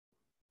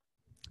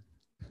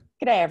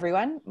G'day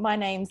everyone, my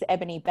name's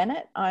Ebony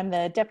Bennett. I'm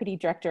the Deputy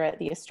Director at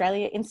the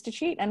Australia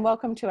Institute and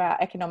welcome to our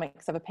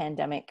Economics of a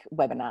Pandemic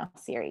webinar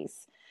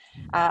series.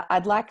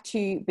 I'd like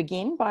to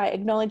begin by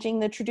acknowledging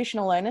the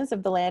traditional owners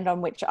of the land on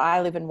which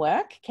I live and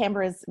work,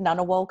 Canberra's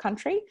Ngunnawal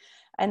country,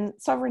 and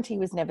sovereignty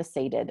was never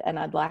ceded, and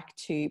I'd like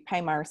to pay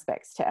my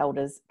respects to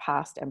elders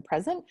past and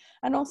present,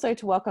 and also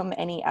to welcome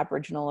any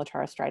Aboriginal or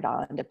Torres Strait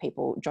Islander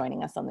people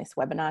joining us on this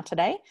webinar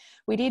today.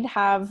 We did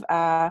have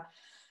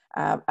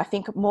I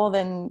think more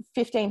than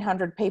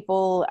 1,500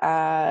 people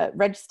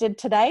registered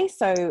today,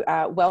 so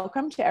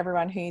welcome to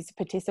everyone who's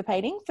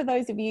participating. For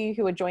those of you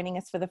who are joining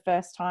us for the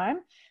first time,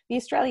 the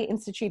Australia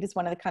Institute is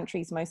one of the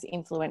country's most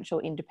influential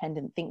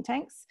independent think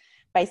tanks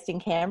based in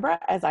Canberra,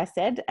 as I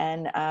said,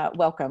 and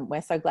welcome.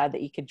 We're so glad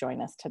that you could join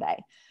us today.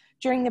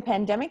 During the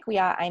pandemic, we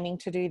are aiming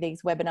to do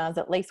these webinars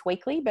at least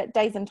weekly, but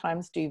days and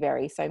times do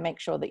vary, so make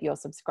sure that you're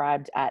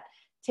subscribed at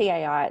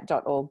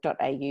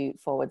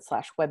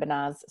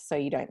tai.org.au/webinars so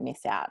you don't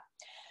miss out.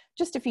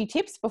 Just a few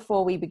tips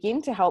before we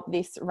begin to help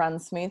this run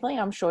smoothly.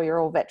 I'm sure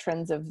you're all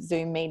veterans of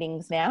Zoom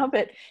meetings now,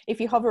 but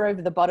if you hover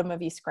over the bottom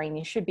of your screen,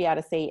 you should be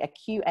able to see a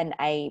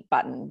Q&A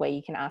button where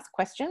you can ask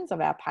questions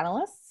of our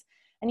panelists.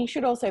 And you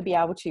should also be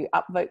able to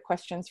upvote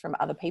questions from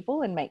other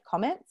people and make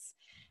comments.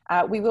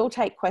 We will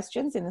take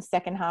questions in the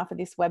second half of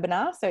this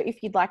webinar. So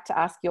if you'd like to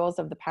ask yours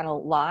of the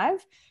panel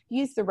live,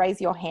 use the raise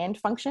your hand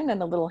function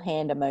and the little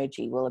hand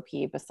emoji will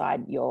appear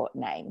beside your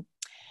name.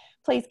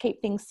 Please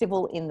keep things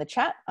civil in the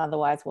chat,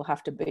 otherwise we'll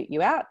have to boot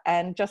you out.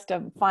 And just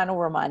a final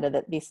reminder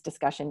that this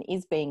discussion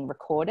is being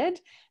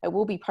recorded. It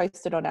will be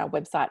posted on our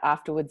website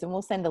afterwards and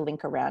we'll send a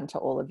link around to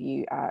all of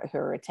you who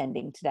are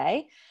attending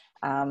today.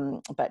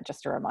 But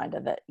just a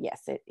reminder that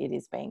yes, it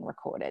is being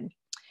recorded.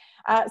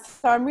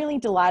 So I'm really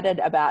delighted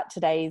about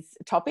today's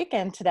topic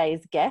and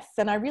today's guests,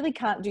 and I really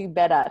can't do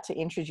better to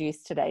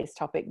introduce today's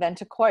topic than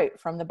to quote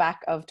from the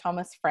back of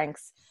Thomas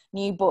Frank's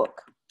new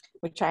book,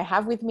 which I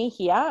have with me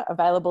here,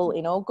 available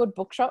in all good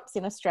bookshops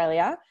in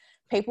Australia,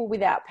 People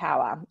Without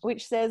Power,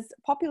 which says,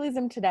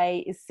 "Populism today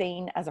is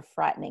seen as a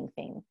frightening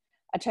thing,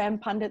 a term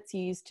pundits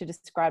use to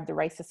describe the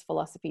racist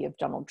philosophy of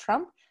Donald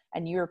Trump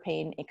and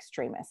European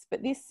extremists,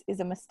 but this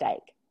is a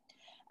mistake."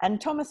 And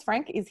Thomas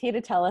Frank is here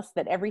to tell us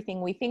that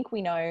everything we think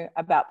we know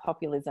about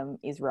populism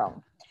is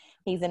wrong.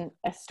 He's an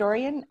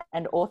historian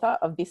and author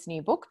of this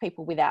new book,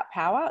 People Without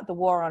Power, The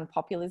War on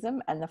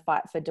Populism and the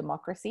Fight for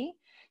Democracy.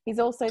 He's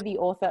also the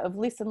author of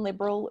Listen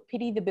Liberal,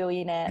 Pity the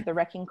Billionaire, The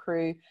Wrecking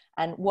Crew,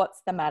 and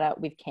What's the Matter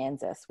with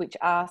Kansas, which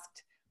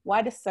asked,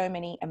 why do so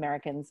many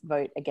Americans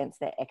vote against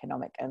their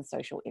economic and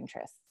social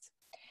interests?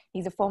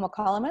 He's a former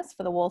columnist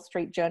for the Wall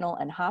Street Journal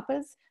and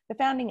Harper's, the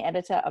founding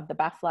editor of The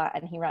Baffler,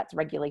 and he writes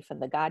regularly for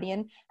The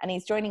Guardian. And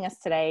he's joining us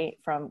today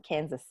from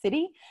Kansas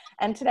City.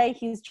 And today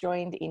he's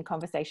joined in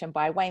conversation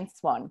by Wayne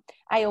Swan,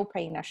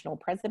 ALP National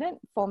President,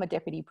 former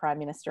Deputy Prime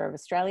Minister of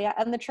Australia,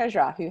 and the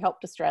Treasurer who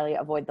helped Australia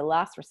avoid the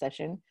last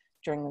recession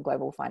during the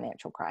global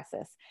financial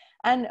crisis.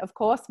 And of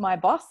course, my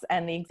boss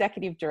and the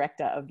Executive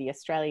Director of the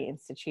Australia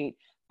Institute,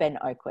 Ben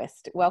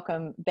Oquist.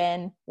 Welcome,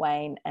 Ben,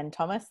 Wayne, and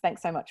Thomas.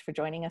 Thanks so much for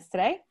joining us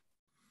today.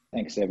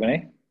 Thanks,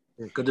 Ebony.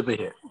 Good to be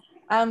here.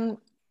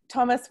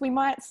 Thomas, we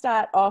might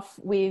start off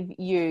with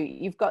you.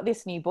 You've got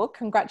this new book.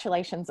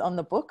 Congratulations on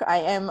the book. I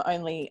am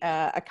only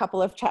a couple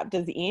of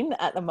chapters in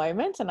at the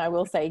moment, and I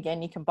will say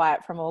again, you can buy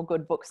it from all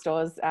good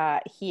bookstores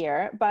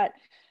here, but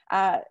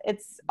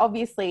it's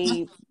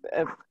obviously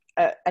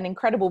an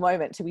incredible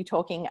moment to be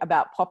talking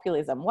about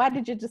populism. Why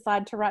did you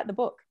decide to write the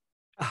book?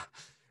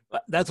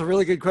 That's a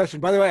really good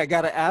question. By the way, I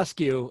got to ask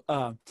you,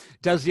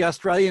 does the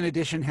Australian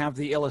edition have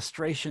the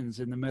illustrations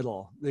in the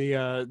middle?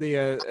 Well,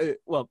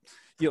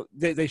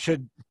 they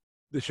should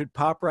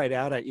pop right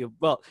out at you.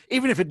 Well,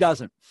 even if it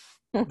doesn't.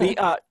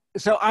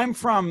 So I'm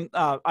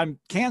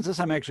Kansas.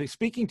 I'm actually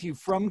speaking to you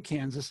from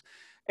Kansas,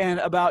 and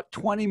about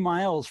 20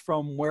 miles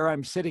from where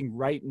I'm sitting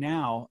right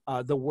now,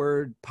 the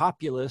word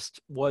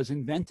populist was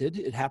invented.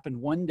 It happened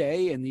one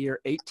day in the year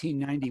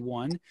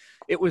 1891.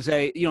 It was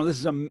this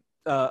is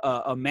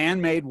a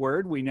man-made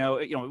word. We know,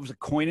 it was a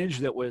coinage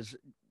that was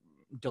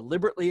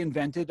deliberately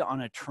invented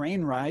on a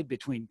train ride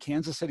between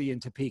Kansas City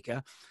and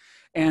Topeka.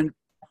 And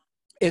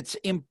it's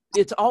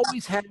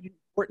always had an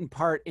important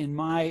part in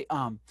my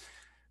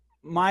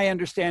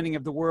understanding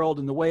of the world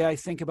and the way I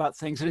think about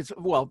things. And it's,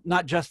 well,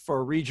 not just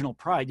for regional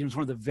pride. It's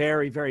one of the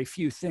very, very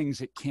few things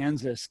that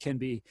Kansas can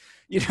be,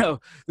 that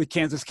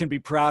Kansas can be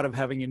proud of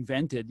having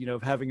invented,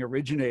 of having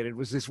originated,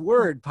 was this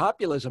word,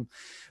 populism.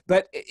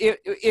 But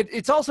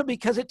it's also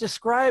because it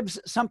describes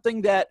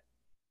something that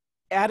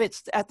at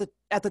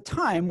the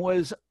time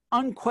was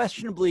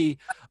unquestionably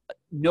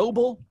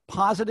noble,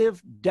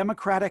 positive,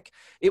 democratic.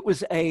 It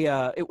was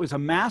a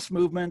mass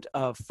movement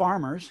of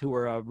farmers who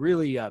were a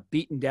really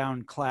beaten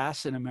down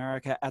class in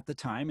America at the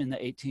time in the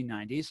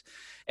 1890s,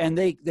 and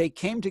they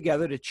came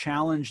together to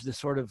challenge the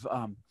sort of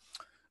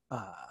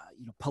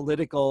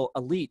political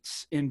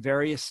elites in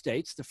various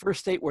states. The first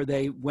state where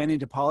they went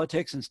into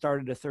politics and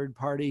started a third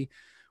party,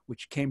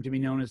 which came to be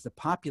known as the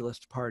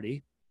Populist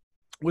Party,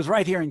 was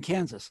right here in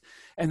Kansas.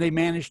 And they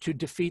managed to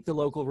defeat the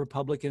local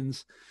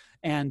Republicans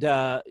and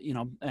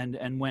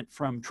and went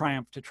from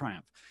triumph to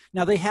triumph.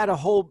 Now they had a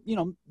whole,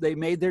 they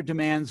made their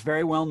demands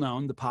very well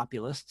known, the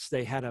populists.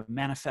 They had a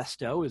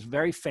manifesto, it was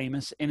very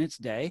famous in its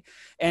day.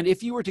 And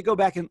if you were to go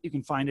back, and you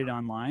can find it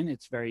online,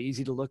 it's very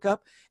easy to look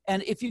up.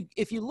 And if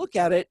you look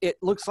at it, it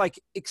looks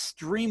like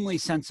extremely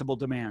sensible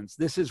demands.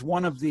 This is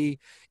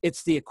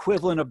it's the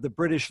equivalent of the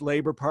British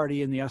Labour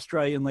Party and the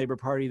Australian Labour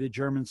Party, the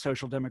German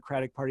Social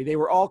Democratic Party. They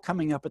were all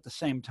coming up at the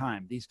same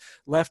time, these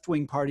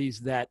left-wing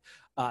parties that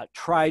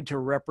tried to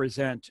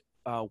represent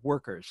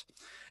workers.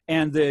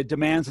 And the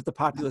demands that the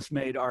populists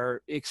made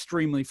are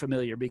extremely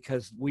familiar,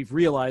 because we've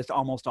realized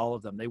almost all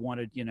of them. They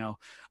wanted,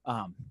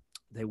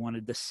 they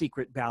wanted the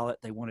secret ballot.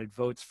 They wanted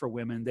votes for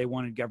women. They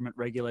wanted government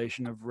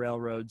regulation of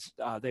railroads.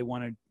 They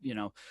wanted,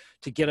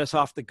 to get us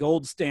off the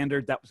gold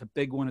standard. That was a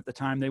big one at the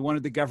time. They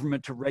wanted the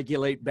government to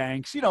regulate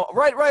banks,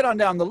 right on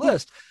down the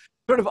list.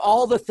 Sort of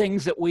all the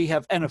things that we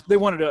have, and if they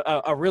wanted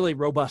a really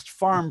robust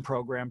farm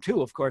program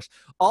too, of course,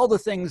 all the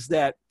things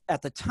that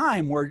at the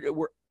time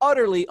were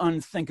utterly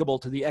unthinkable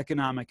to the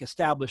economic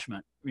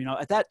establishment.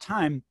 At that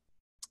time,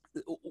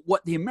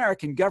 what the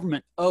American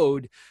government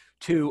owed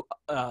to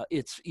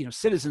its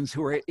citizens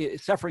who were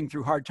suffering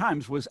through hard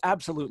times was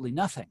absolutely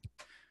nothing.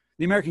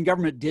 The American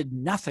government did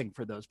nothing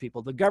for those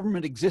people. The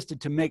government existed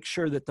to make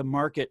sure that the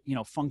market,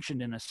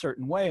 functioned in a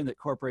certain way and that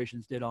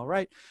corporations did all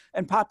right.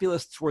 And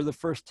populists were the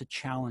first to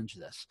challenge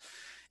this.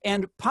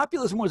 And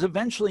populism was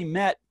eventually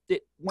met.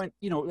 It went,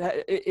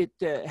 it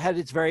had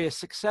its various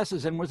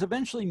successes and was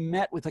eventually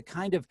met with a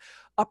kind of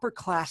upper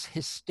class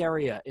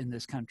hysteria in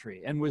this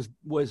country, and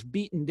was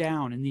beaten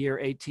down in the year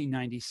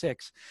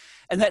 1896.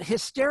 And that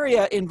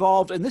hysteria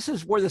involved, and this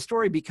is where the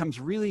story becomes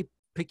really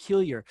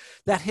peculiar,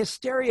 that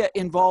hysteria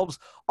involves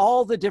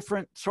all the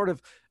different sort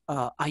of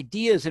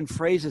ideas and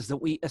phrases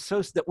that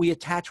we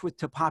attach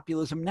to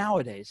populism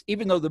nowadays,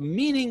 even though the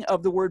meaning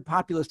of the word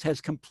populist has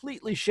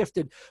completely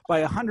shifted by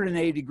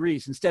 180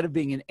 degrees. Instead of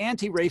being an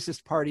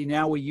anti-racist party,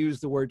 now we use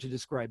the word to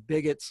describe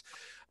bigots,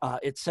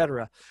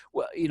 etc.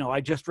 Well,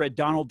 I just read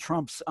Donald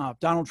Trump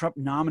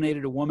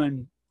nominated a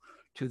woman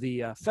to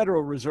the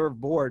Federal Reserve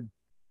Board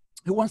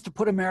who wants to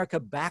put America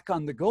back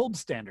on the gold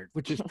standard,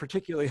 which is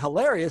particularly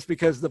hilarious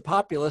because the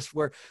populists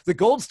the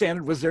gold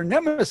standard was their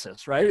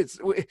nemesis, right?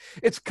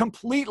 It's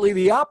completely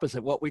the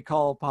opposite, what we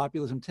call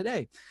populism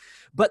today.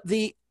 But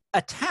the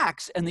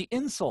attacks and the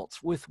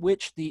insults with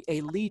which the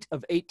elite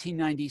of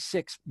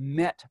 1896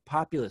 met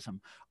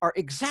populism are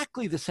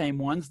exactly the same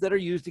ones that are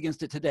used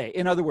against it today.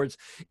 In other words,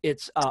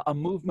 it's a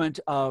movement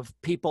of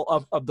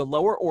people of the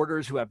lower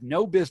orders who have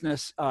no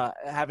business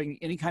having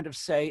any kind of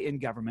say in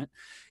government.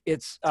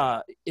 It's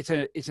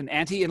an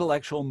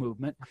anti-intellectual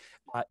movement.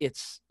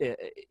 It's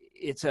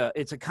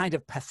a kind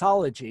of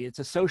pathology. It's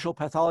a social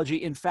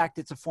pathology. In fact,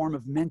 it's a form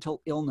of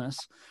mental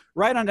illness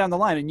right on down the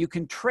line. And you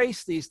can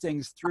trace these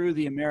things through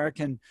the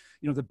American,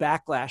 the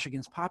backlash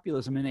against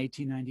populism in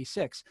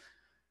 1896.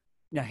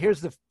 Now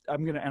here's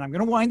I'm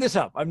gonna wind this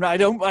up. I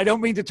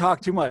don't mean to talk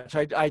too much.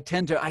 I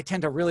tend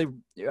to really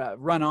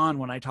run on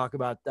when I talk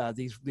about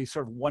these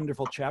sort of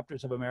wonderful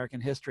chapters of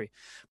American history.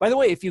 By the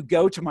way, if you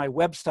go to my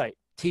website,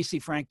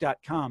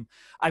 tcfrank.com,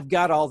 I've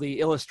got all the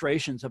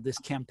illustrations of this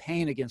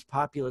campaign against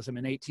populism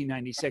in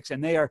 1896,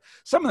 and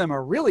some of them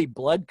are really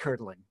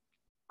blood-curdling.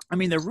 I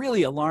mean, they're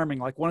really alarming.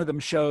 Like one of them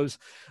shows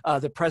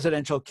the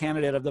presidential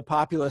candidate of the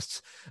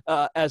populists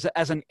as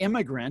an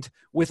immigrant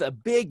with a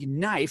big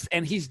knife,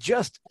 and he's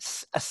just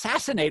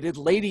assassinated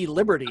Lady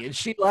Liberty, and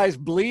she lies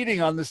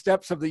bleeding on the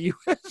steps of the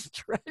U.S.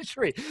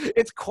 Treasury.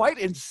 It's quite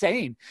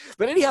insane.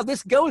 But anyhow,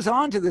 this goes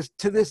on to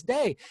this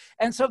day.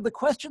 And so the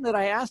question that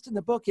I asked in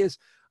the book is,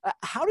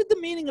 how did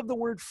the meaning of the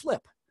word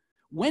flip?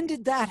 When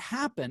did that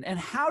happen, and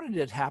how did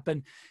it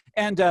happen?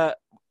 And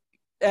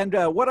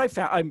what I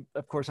found,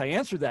 of course, I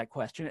answered that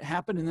question. It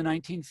happened in the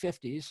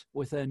 1950s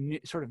with a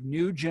sort of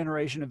new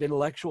generation of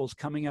intellectuals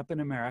coming up in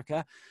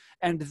America,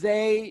 and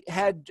they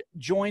had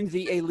joined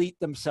the elite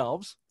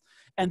themselves,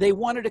 and they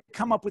wanted to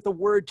come up with a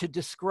word to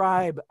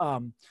describe,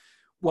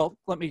 well,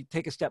 let me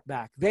take a step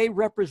back. They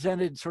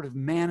represented sort of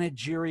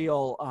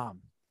managerial,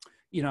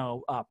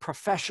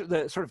 profession,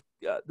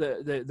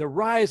 the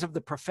rise of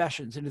the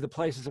professions into the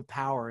places of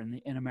power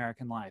in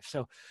American life.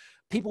 So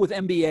people with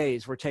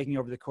MBAs were taking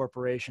over the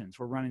corporations,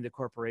 were running the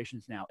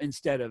corporations now,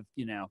 instead of,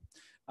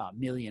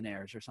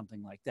 millionaires or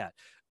something like that.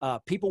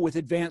 People with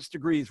advanced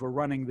degrees were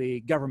running the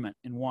government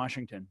in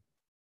Washington.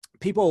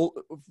 People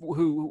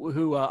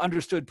who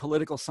understood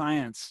political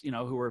science,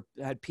 who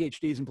had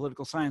PhDs in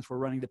political science, were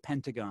running the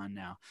Pentagon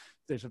now.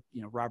 There's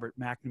Robert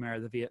McNamara,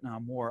 the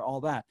Vietnam War,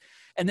 all that.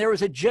 And there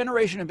was a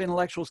generation of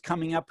intellectuals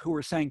coming up who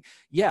were saying,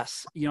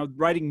 yes,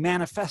 writing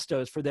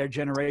manifestos for their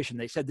generation.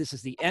 They said, this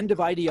is the end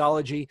of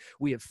ideology.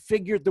 We have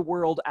figured the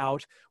world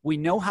out. We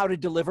know how to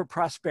deliver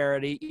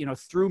prosperity,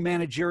 through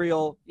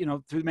managerial,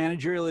 through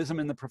managerialism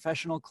in the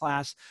professional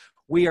class.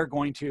 We are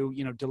going to,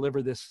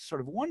 deliver this sort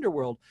of wonder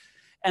world.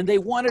 And they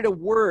wanted a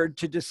word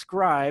to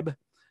describe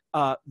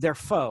their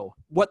foe,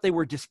 what they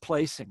were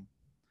displacing.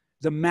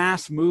 the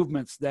mass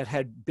movements that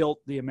had built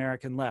the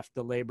American left,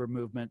 the labor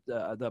movement,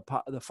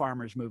 the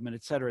farmers movement,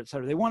 et cetera, et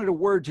cetera. They wanted a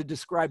word to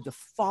describe the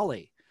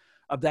folly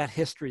of that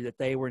history that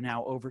they were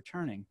now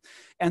overturning.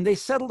 And they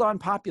settled on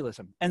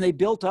populism, and they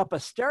built up a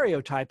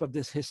stereotype of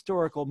this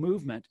historical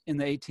movement in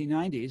the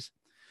 1890s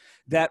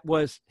that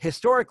was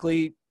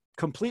historically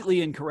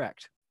completely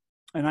incorrect.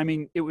 And I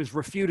mean, it was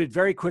refuted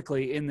very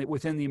quickly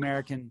within the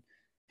American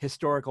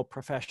historical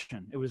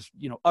profession. It was,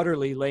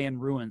 utterly lay in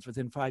ruins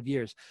within 5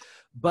 years.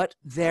 But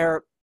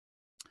their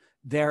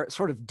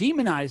sort of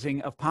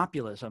demonizing of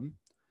populism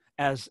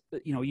as,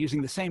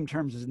 using the same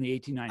terms as in the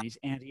 1890s,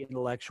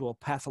 anti-intellectual,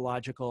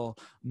 pathological,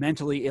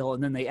 mentally ill,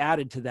 and then they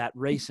added to that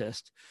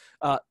racist,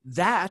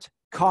 that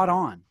caught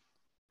on.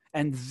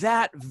 And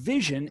that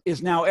vision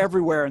is now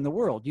everywhere in the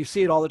world. You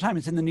see it all the time.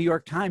 It's in the New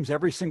York Times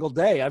every single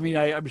day. I mean,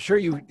 I'm sure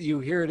you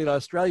hear it in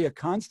Australia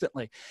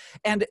constantly.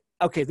 And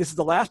okay, this is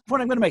the last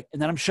point I'm going to make,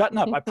 and then I'm shutting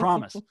up, I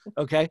promise,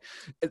 okay?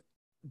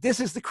 This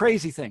is the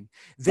crazy thing.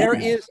 There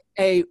is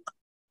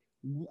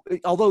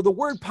although the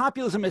word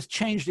populism has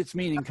changed its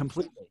meaning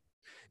completely,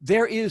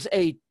 there is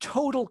a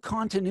total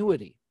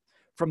continuity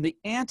from the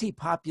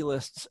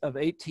anti-populists of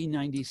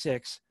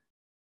 1896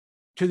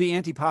 to the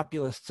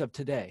anti-populists of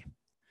today.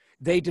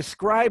 They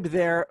describe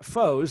their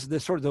foes, the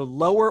sort of the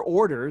lower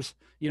orders,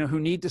 who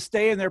need to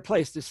stay in their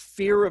place, this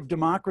fear of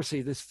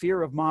democracy, this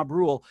fear of mob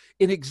rule,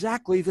 in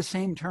exactly the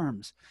same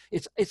terms.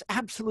 It's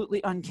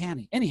absolutely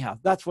uncanny. Anyhow,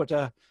 that's what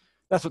the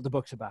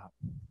book's about.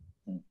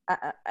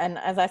 And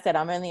as I said,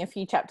 I'm only a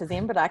few chapters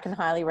in, but I can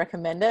highly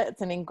recommend it.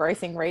 It's an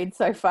engrossing read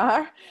so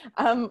far.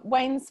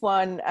 Wayne,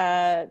 Swan,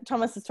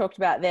 Thomas has talked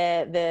about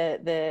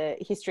the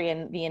history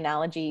and the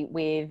analogy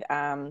with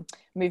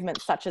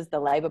movements such as the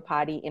Labor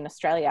Party in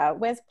Australia.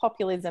 Where's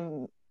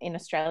populism in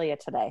Australia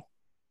today?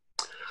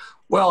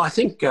 Well, I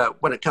think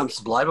when it comes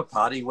to the Labor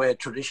Party, we're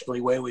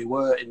traditionally where we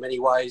were in many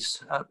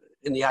ways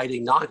in the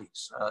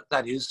 1890s.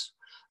 That is,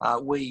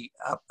 we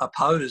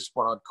opposed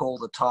what I'd call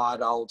the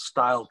tired, old,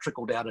 stale,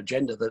 trickle-down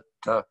agenda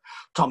that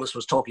Thomas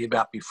was talking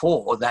about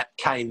before, that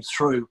came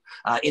through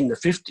in the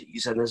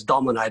 50s and has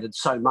dominated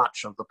so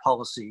much of the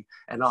policy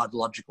and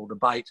ideological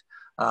debate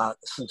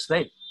since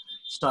then.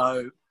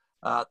 So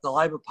the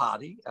Labor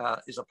Party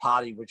is a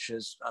party which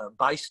is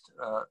based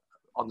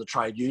on the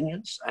trade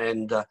unions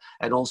and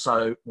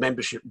also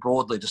membership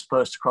broadly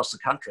dispersed across the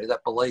country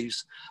that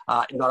believes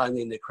not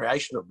only in the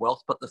creation of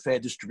wealth, but the fair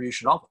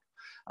distribution of it.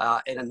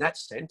 And in that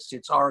sense,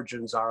 its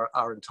origins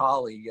are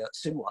entirely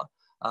similar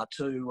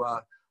to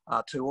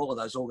all of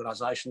those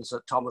organisations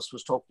that Thomas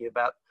was talking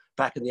about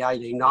back in the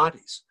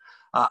 1890s.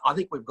 I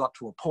think we've got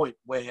to a point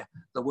where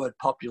the word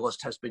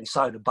populist has been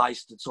so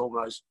debased it's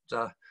almost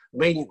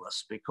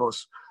meaningless,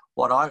 because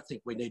what I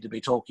think we need to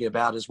be talking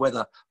about is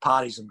whether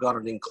parties have got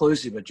an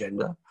inclusive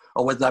agenda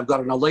or whether they've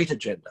got an elite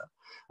agenda.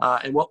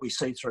 And what we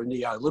see through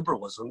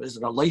neoliberalism is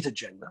an elite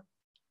agenda.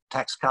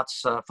 Tax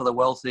cuts for the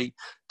wealthy,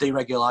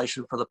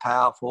 deregulation for the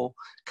powerful,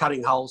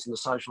 cutting holes in the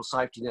social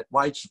safety net,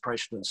 wage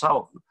suppression and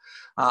so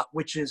on,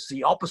 which is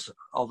the opposite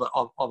of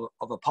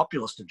a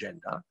populist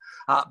agenda,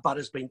 but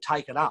has been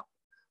taken up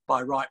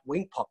by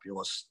right-wing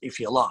populists, if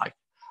you like,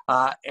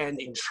 and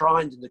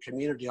enshrined in the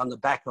community on the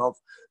back of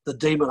the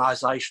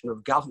demonisation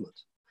of government.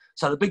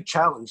 So the big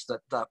challenge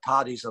that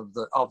parties of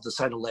the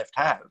centre-left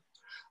have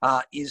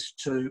is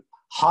to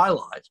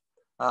highlight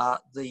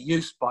the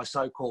use by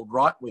so-called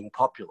right-wing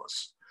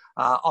populists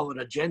of an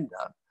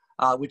agenda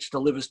which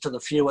delivers to the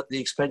few at the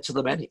expense of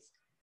the many.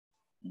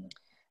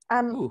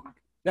 Can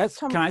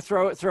I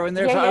throw in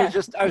there? Yeah,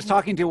 so yeah. I was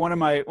talking to one of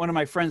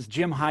my friends,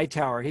 Jim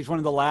Hightower. He's one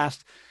of the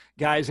last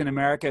guys in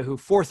America who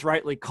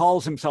forthrightly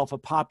calls himself a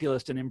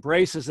populist and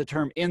embraces the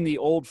term in the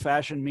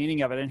old-fashioned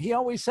meaning of it. And he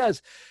always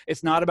says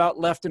it's not about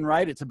left and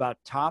right, it's about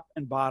top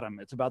and bottom.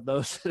 It's about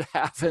those that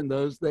have and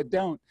those that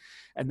don't.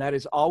 And that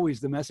is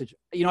always the message.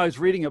 I was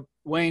reading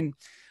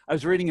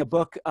a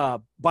book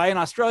by an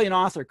Australian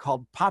author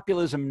called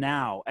Populism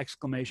Now! !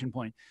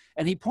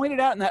 And he pointed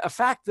out a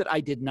fact that I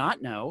did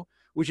not know,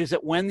 which is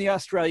that when the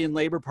Australian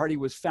Labor Party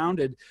was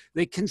founded,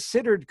 they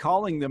considered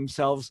calling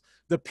themselves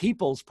the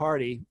People's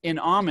Party in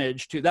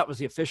homage to, that was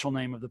the official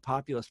name of the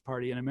Populist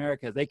Party in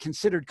America. They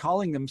considered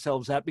calling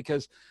themselves that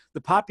because the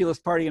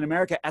Populist Party in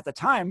America at the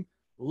time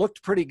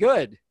looked pretty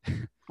good.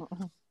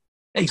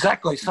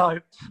 Exactly. So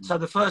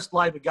the first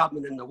Labor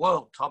government in the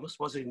world, Thomas,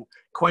 was in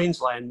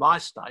Queensland, my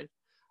state,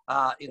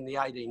 in the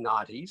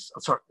 1890s.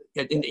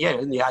 In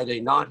the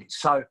 1890s.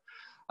 So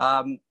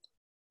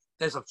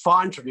there's a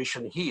fine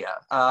tradition here,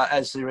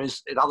 as there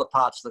is in other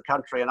parts of the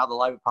country and other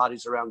Labor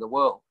parties around the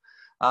world,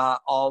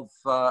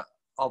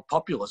 of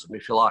populism,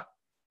 if you like.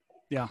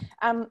 Yeah.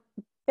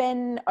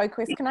 Ben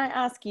Oquist, can I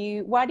ask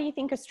you, why do you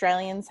think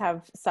Australians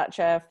have such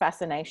a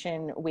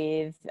fascination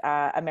with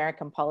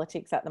American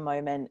politics at the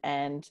moment?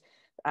 And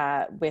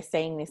we're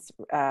seeing this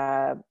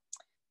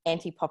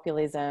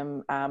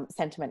anti-populism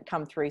sentiment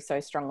come through so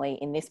strongly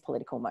in this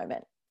political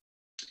moment?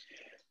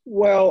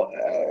 Well,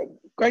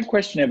 great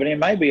question, Ebony.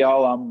 Maybe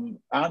I'll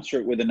answer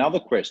it with another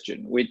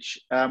question, which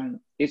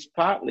is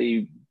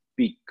partly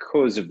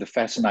because of the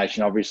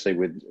fascination, obviously,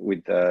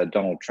 with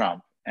Donald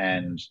Trump,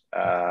 and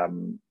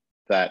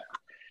that,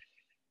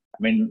 I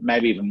mean,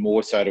 maybe even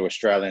more so to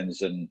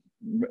Australians and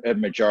a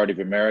majority of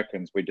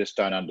Americans, we just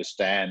don't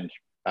understand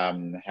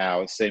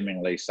how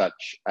seemingly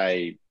such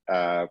a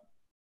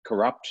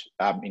corrupt,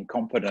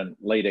 incompetent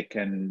leader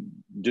can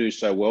do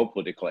so well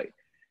politically,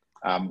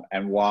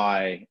 and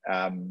why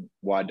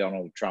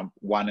Donald Trump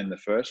won in the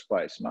first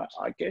place. And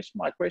I guess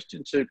my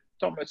question to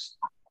Thomas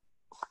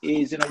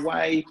is, in a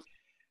way,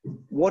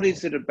 what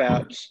is it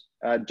about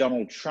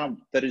Donald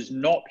Trump that is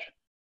not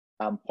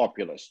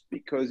populist?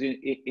 Because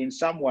in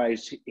some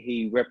ways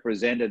he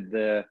represented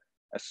the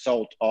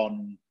assault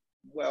on,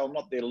 well,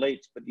 not the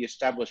elites, but the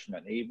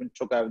establishment. He even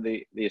took over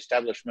the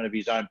establishment of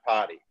his own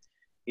party.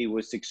 He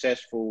was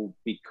successful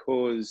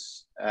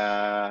because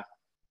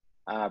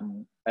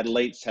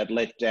elites had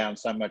let down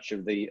so much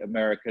of the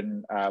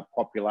American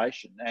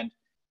population. And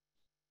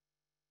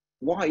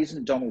why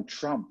isn't Donald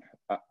Trump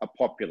a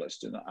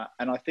populist? And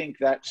I think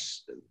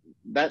that's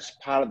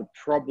part of the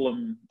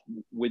problem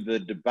with the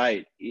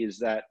debate, is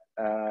that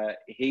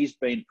he's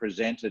been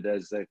presented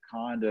as a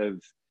kind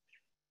of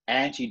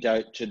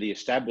antidote to the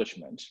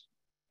establishment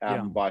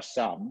by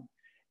some,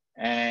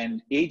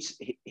 and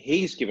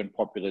he's given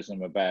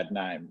populism a bad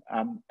name.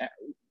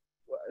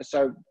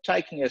 So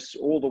taking us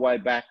all the way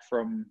back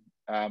from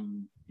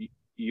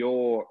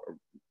your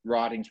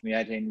writings from the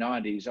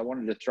 1890s, I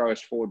wanted to throw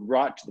us forward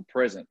right to the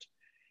present.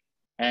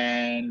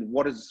 And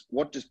what does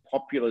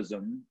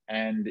populism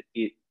and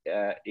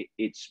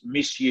its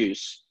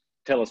misuse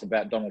tell us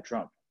about Donald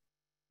Trump?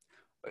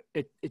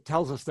 It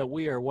tells us that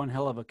we are one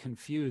hell of a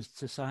confused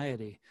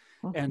society.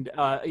 And,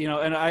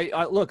 and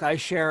I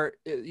share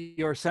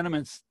your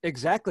sentiments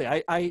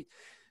exactly.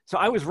 So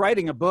I was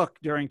writing a book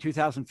during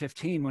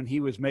 2015 when he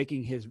was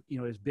making his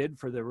bid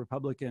for the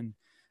Republican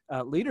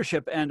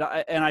leadership. And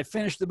I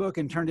finished the book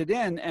and turned it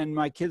in, and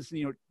my kids,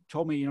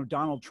 told me,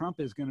 Donald Trump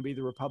is going to be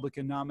the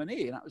Republican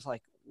nominee. And I was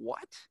like, what?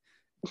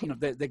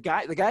 The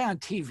guy on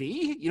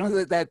TV,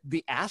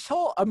 the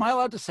asshole. Am I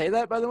allowed to say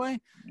that, by the way?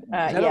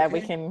 Yeah,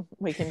 okay?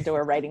 we can do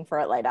a rating for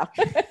it later.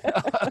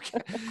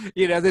 Okay.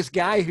 This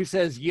guy who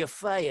says "you're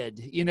fired."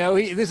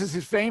 This is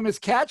his famous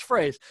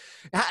catchphrase.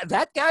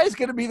 That guy is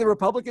going to be the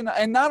Republican,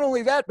 and not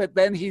only that, but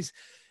then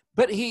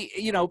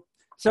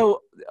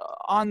So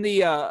on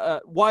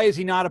the why is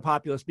he not a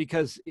populist?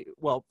 Because,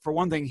 well, for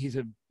one thing, he's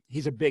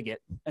a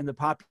bigot, and the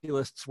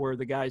populists were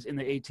the guys in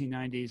the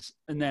 1890s,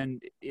 and then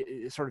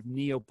sort of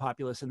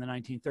neo-populists in the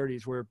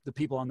 1930s were the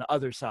people on the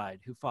other side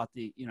who fought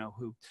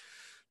who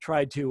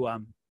tried to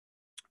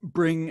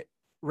bring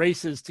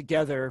races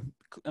together,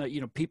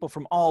 people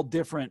from all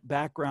different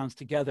backgrounds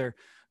together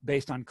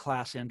based on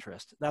class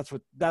interest. That's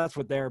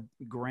what their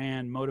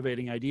grand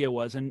motivating idea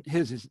was, and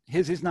his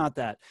is not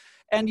that.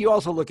 And you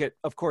also look at,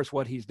 of course,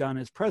 what he's done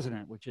as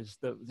president, which is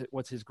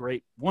what's his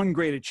one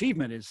great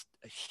achievement is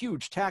a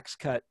huge tax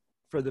cut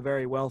for the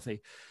very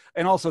wealthy,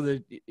 and also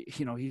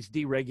he's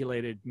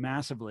deregulated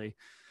massively,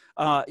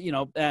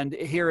 and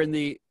here in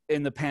the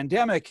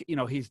pandemic,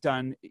 he's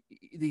done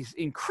these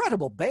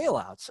incredible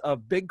bailouts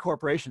of big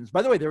corporations.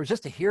 By the way, there was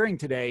just a hearing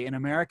today in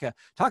America.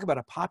 Talk about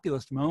a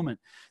populist moment.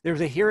 There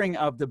was a hearing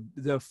of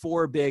the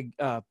four big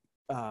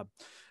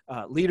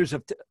leaders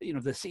of,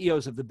 the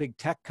CEOs of the big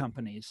tech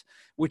companies,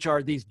 which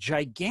are these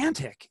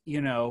gigantic,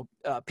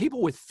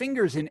 people with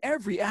fingers in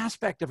every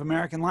aspect of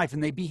American life,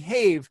 and they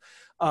behave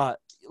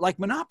like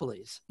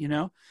monopolies,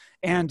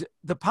 and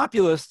the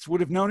populists would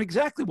have known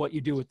exactly what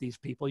you do with these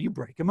people. You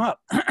break them up.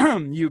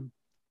 You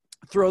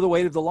throw the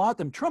weight of the law at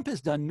them. Trump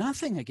has done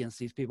nothing against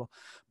these people.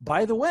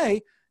 By the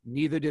way,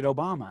 neither did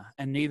Obama,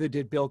 and neither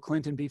did Bill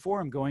Clinton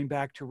before him, going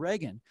back to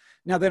Reagan.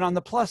 Now then, on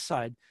the plus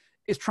side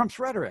is Trump's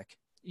rhetoric.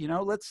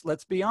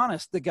 Let's be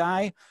honest. The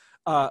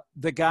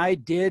guy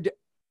did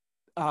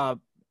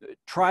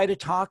try to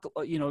talk,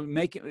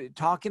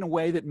 talk in a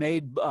way that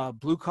made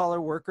blue collar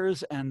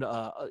workers and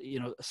a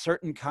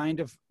certain kind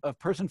of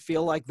person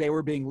feel like they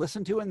were being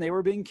listened to and they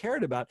were being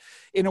cared about,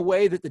 in a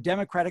way that the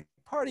Democratic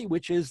Party,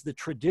 which is the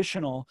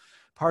traditional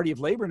party of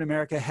labor in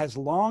America, has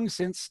long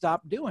since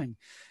stopped doing.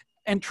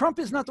 And Trump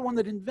is not the one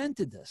that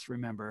invented this.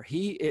 Remember,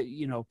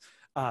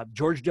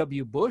 George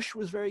W. Bush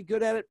was very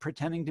good at it,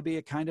 pretending to be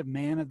a kind of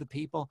man of the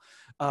people.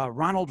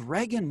 Ronald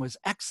Reagan was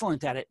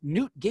excellent at it.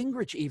 Newt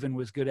Gingrich even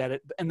was good at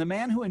it. And the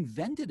man who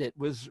invented it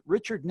was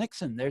Richard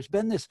Nixon. There's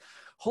been this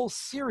whole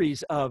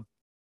series of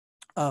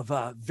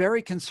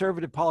very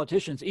conservative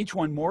politicians, each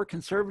one more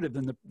conservative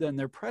than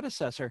their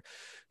predecessor,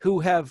 who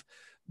have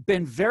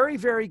been very,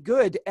 very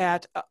good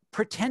at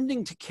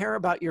pretending to care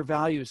about your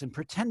values and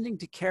pretending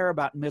to care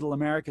about middle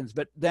Americans,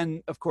 but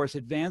then, of course,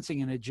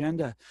 advancing an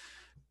agenda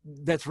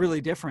that's really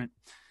different.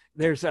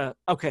 There's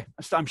okay,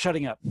 I'm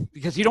shutting up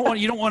because you don't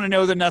want to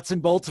know the nuts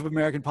and bolts of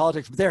American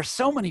politics, but there are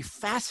so many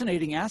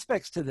fascinating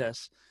aspects to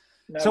this.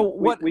 No, so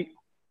what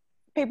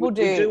people we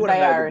do want they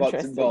to know are the nuts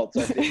interested. and bolts,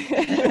 I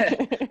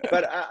think.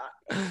 But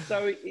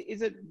so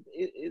is it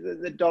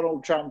that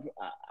Donald Trump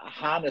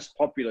harnessed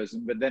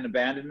populism but then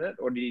abandoned it,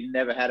 or did he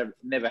never had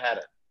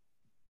it?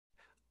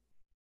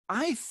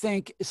 I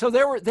think so.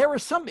 There were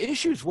some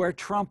issues where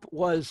Trump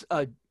was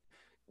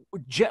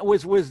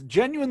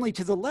genuinely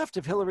to the left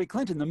of Hillary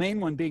Clinton. The main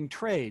one being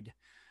trade.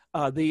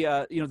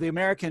 The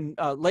American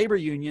labor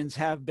unions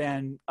have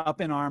been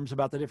up in arms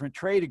about the different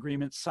trade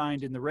agreements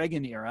signed in the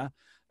Reagan era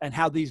and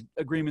how these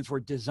agreements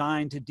were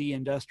designed to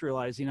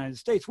deindustrialize the United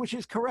States, which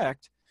is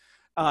correct.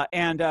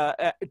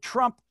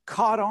 Trump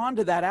caught on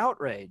to that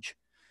outrage.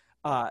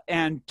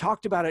 And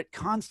talked about it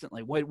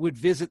constantly, would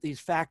visit these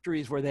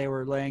factories where they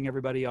were laying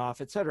everybody off,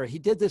 et cetera. He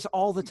did this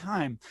all the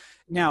time.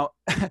 Now,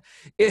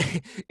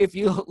 if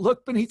you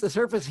look beneath the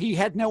surface, he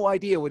had no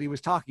idea what he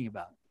was talking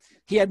about.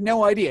 He had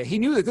no idea. He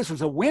knew that this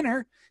was a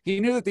winner. He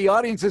knew that the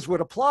audiences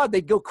would applaud.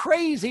 They'd go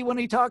crazy when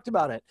he talked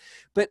about it.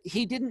 But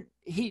he didn't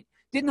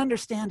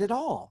understand it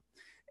all.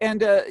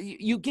 And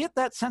you get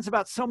that sense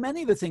about so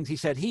many of the things he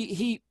said.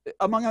 He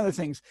among other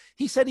things,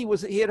 he said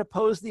he had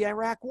opposed the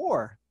Iraq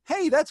War.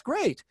 Hey, that's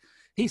great.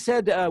 He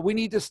said, we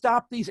need to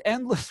stop these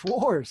endless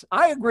wars.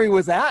 I agree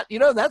with that.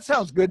 That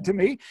sounds good to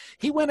me.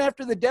 He went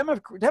after the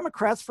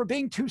Democrats for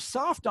being too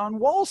soft on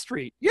Wall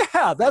Street.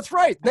 Yeah, that's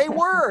right. They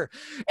were.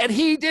 And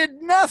he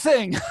did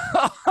nothing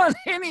on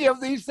any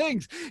of these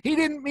things. He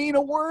didn't mean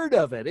a word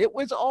of it. It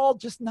was all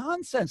just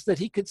nonsense that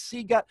he could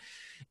see.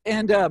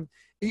 And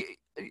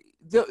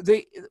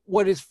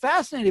what is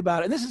fascinating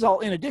about it, and this is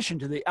all in addition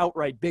to the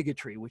outright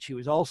bigotry, which he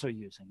was also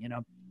using,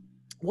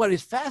 what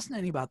is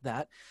fascinating about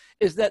that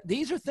is that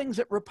these are things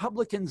that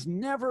Republicans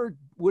never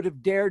would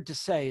have dared to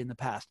say in the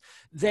past.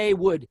 They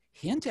would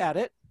hint at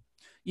it.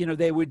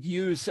 They would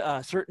use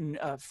certain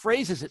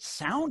phrases that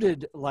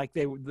sounded like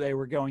they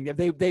were going there.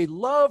 They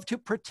love to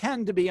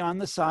pretend to be on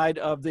the side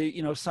of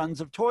the,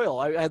 sons of toil.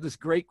 I had this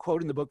great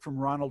quote in the book from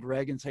Ronald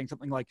Reagan saying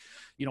something like,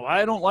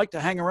 I don't like to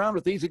hang around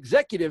with these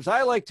executives.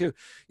 I like to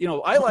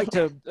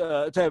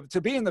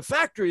be in the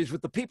factories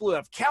with the people who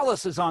have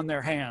calluses on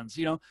their hands.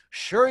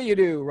 Sure you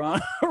do,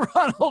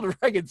 Ronald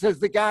Reagan, says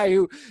the guy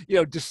who,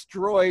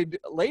 destroyed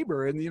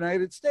labor in the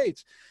United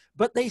States.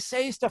 But they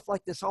say stuff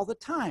like this all the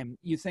time.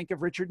 You think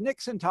of Richard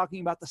Nixon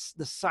talking about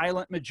the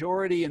silent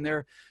majority and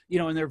their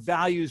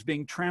values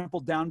being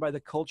trampled down by the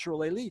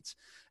cultural elites.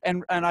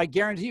 And I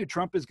guarantee you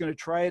Trump is going to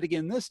try it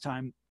again this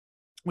time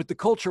with the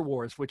culture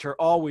wars, which are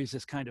always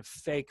this kind of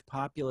fake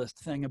populist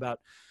thing about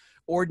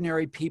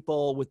ordinary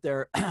people with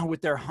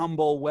their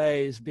humble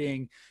ways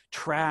being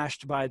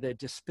trashed by the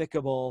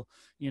despicable,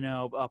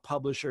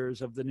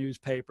 publishers of the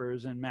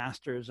newspapers and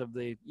masters of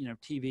the,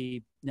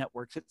 TV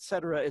networks, et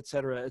cetera, et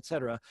cetera, et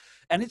cetera.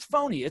 And it's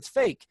phony. It's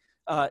fake.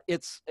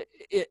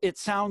 It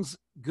sounds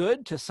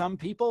good to some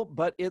people,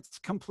 but it's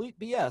complete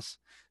BS.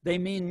 They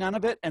mean none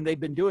of it, and they've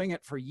been doing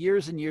it for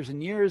years and years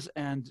and years.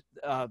 And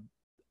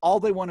all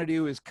they want to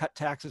do is cut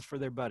taxes for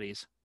their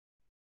buddies.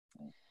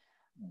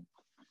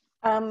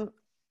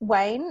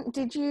 Wayne,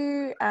 did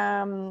you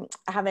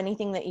have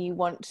anything that you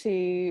want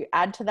to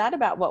add to that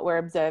about what we're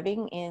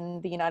observing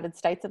in the United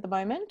States at the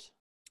moment?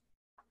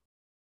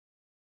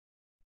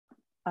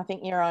 I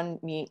think you're on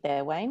mute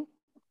there, Wayne.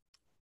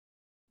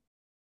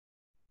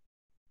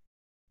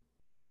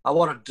 I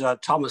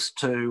wanted Thomas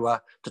to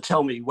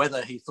tell me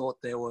whether he thought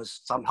there was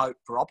some hope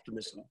for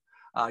optimism,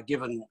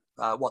 given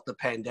what the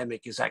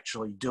pandemic is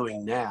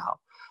doing now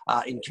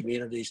in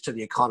communities, to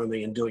the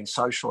economy, and doing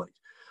socially.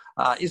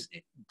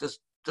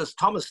 Does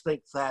Thomas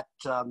think that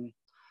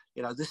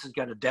this is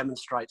going to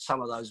demonstrate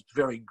some of those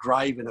very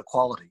grave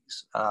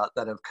inequalities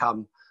that have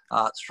come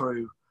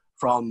through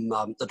from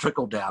the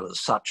trickle-downers,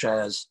 such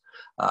as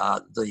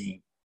the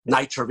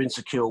nature of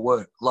insecure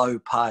work, low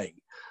pay,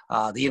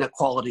 the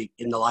inequality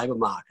in the labour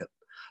market,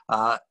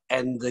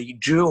 and the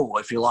dual,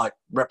 if you like,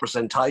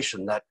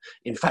 representation that,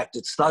 in fact,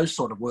 it's those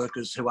sort of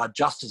workers who are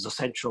just as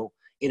essential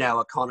in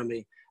our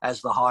economy as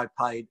the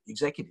high-paid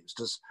executives?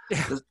 Does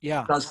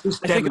this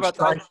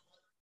demonstrate...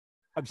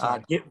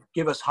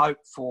 give us hope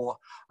for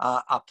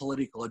a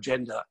political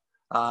agenda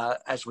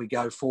as we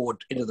go forward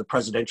into the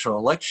presidential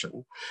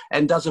election?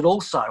 And does it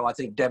also, I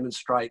think,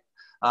 demonstrate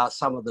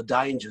some of the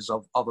dangers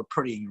of a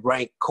pretty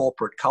rank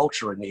corporate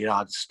culture in the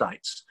United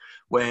States,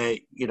 where,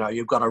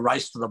 you've got a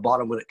race to the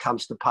bottom when it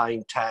comes to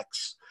paying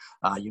tax,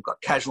 you've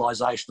got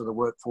casualisation of the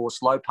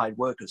workforce, low-paid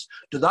workers.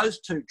 Do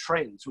those two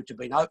trends, which have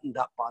been opened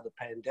up by the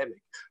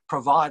pandemic,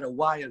 provide a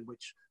way in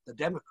which the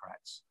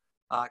Democrats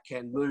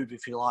can move,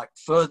 if you like,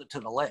 further to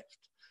the left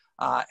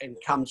and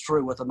come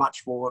through with a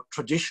much more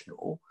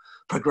traditional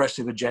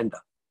progressive agenda?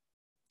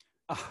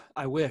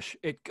 I wish.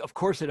 Of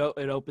course, it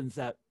opens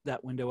that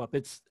window up.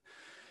 This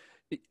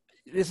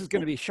is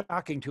going to be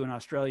shocking to an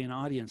Australian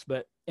audience,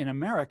 but in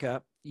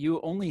America,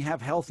 you only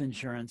have health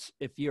insurance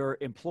if you're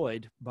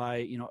employed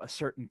by, a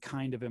certain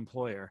kind of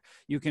employer.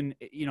 You can,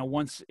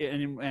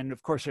 and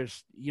of course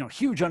there's,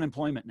 huge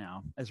unemployment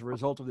now as a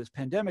result of this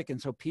pandemic.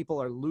 And so people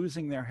are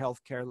losing their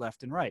health care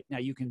left and right. Now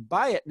you can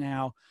buy it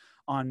now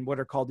on what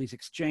are called these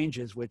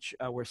exchanges, which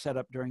were set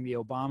up during the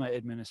Obama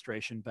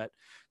administration, but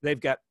they've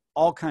got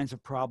all kinds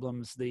of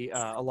problems.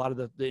 A lot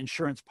of the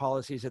insurance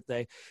policies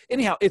that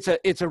anyhow,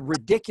 it's a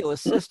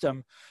ridiculous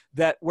system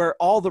that where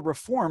all the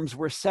reforms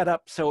were set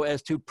up so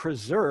as to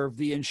preserve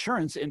the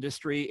insurance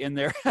industry in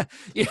there.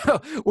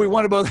 We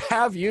want to both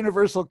have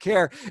universal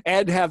care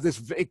and have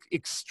this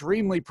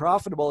extremely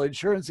profitable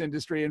insurance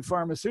industry and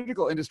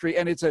pharmaceutical industry.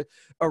 And it's a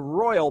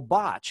royal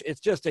botch.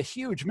 It's just a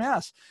huge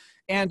mess.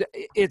 And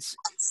it's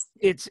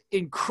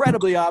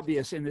incredibly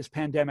obvious in this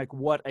pandemic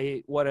what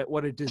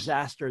a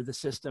disaster the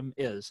system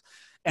is.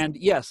 And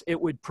yes, it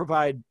would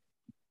provide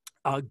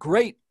a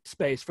great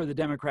space for the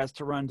Democrats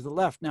to run to the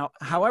left. Now,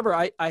 however,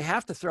 I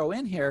have to throw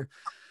in here,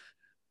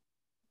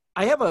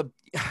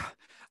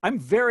 I'm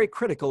very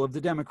critical of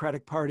the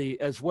Democratic Party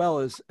as well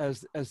as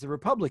the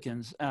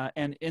Republicans.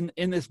 And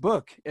in this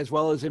book, as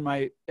well as in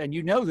and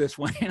you know this,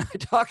 Wayne, I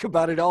talk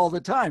about it all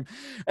the time.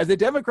 The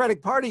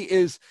Democratic Party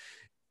is,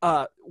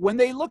 when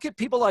they look at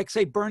people like,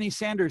 say, Bernie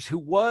Sanders, who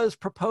was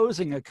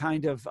proposing a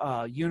kind of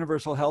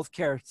universal health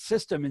care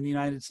system in the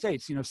United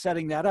States,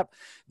 setting that up,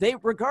 they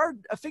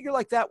regard a figure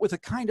like that with a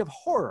kind of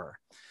horror.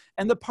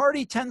 And the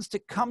party tends to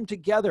come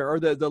together, or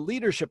the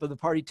leadership of the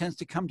party tends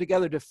to come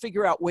together to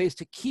figure out ways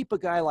to keep a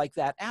guy like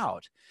that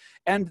out.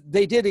 And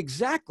they did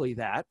exactly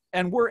that,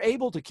 and were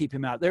able to keep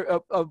him out. There,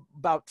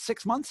 about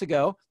 6 months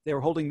ago, they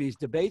were holding these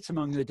debates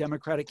among the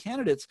Democratic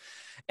candidates,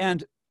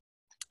 and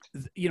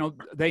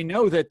they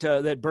know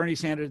that Bernie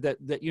Sanders,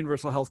 that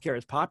universal health care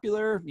is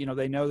popular.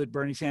 They know that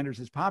Bernie Sanders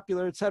is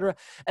popular, et cetera.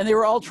 And they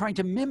were all trying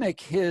to mimic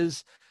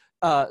his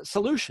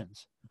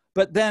solutions.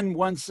 But then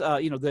once,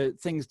 the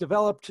things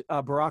developed,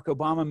 Barack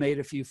Obama made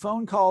a few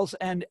phone calls,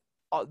 and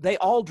they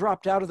all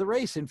dropped out of the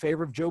race in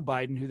favor of Joe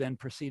Biden, who then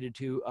proceeded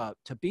to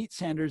beat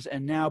Sanders.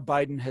 And now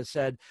Biden has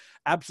said,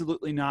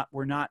 absolutely not.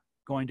 We're not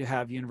going to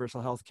have universal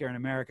health care in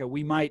America.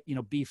 We might,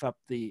 beef up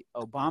the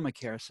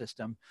Obamacare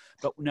system,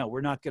 but no,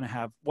 we're not going to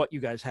have what you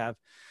guys have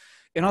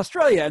in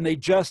Australia. And they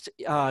just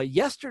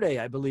yesterday,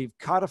 I believe,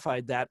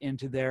 codified that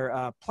into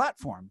their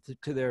platform,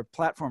 to their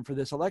platform for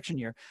this election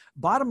year.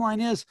 Bottom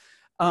line is,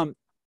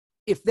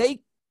 if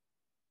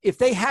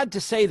they had to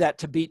say that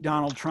to beat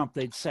Donald Trump,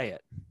 they'd say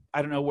it.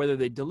 I don't know whether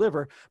they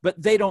deliver,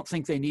 but they don't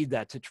think they need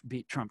that to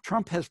beat Trump.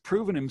 Trump has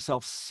proven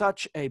himself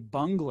such a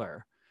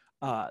bungler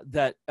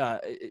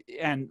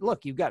and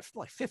look, you've got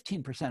like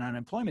 15%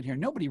 unemployment here.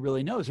 Nobody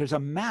really knows. There's a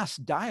mass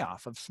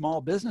die-off of small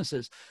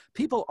businesses.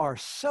 People are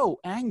so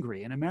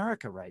angry in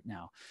America right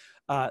now.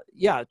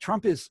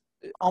 Trump is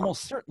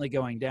almost certainly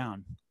going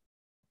down.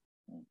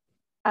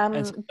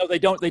 And so, no, they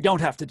don't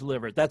have to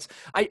deliver.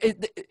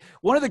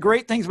 One of the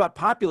great things about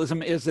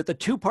populism is that the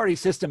two-party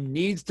system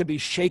needs to be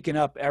shaken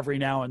up every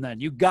now and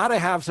then. You got to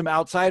have some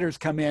outsiders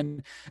come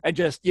in and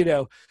just,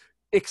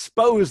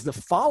 expose the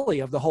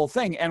folly of the whole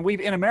thing. And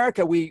in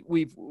America,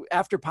 we've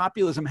after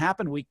populism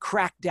happened, we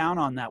cracked down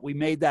on that. We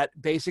made that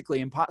basically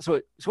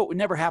impossible. So it would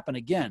never happen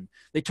again.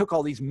 They took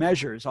all these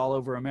measures all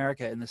over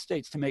America and the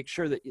States to make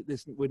sure that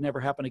this would never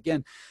happen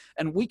again.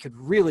 And we could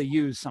really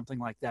use something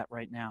like that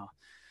right now.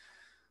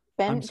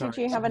 Ben, did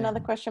you have another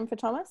question for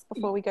Thomas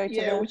before we go to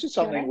it was just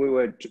something we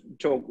were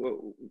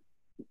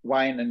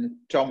Wayne and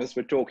Thomas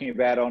were talking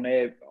about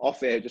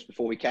off air just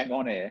before we came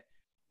on air,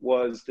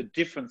 was the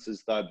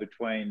differences, though,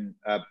 between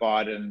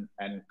Biden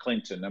and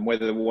Clinton, and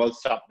whether there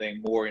was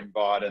something more in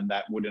Biden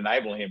that would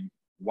enable him,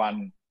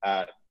 one,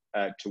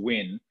 to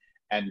win,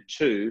 and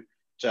two,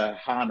 to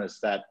harness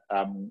that,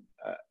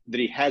 that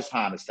he has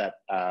harnessed that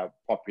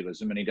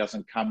populism, and he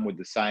doesn't come with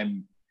the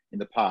same in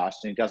the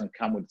past, and he doesn't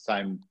come with the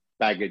same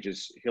baggage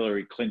as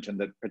Hillary Clinton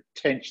that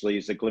potentially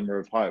is a glimmer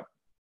of hope.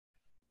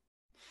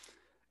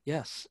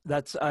 Yes,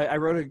 I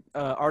wrote an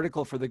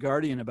article for The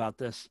Guardian about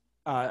this.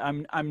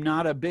 I'm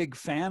not a big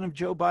fan of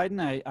Joe Biden.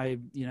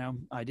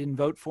 I didn't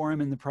vote for him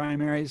in the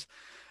primaries,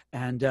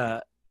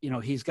 and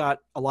he's got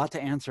a lot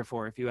to answer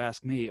for, if you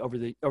ask me, over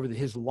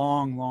his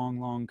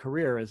long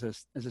career as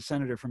a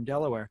senator from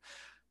Delaware.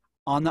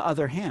 On the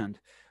other hand,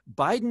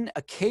 Biden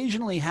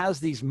occasionally has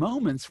these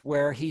moments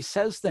where he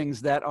says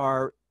things that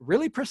are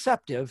really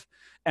perceptive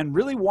and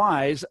really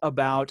wise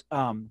about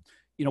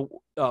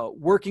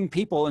working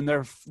people and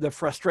the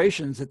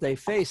frustrations that they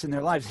face in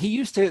their lives. He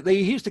used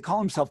to call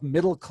himself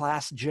middle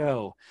class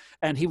Joe,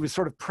 and he was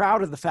sort of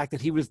proud of the fact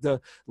that he was the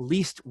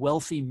least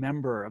wealthy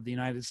member of the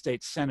United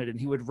States Senate, and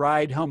he would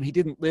ride home. He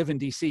didn't live in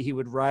D.C. He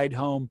would ride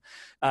home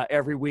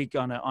every week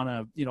on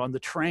the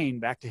train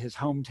back to his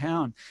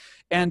hometown.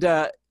 And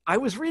I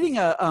was reading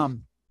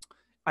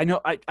I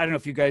don't know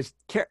if you guys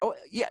care. Oh,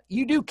 yeah,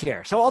 you do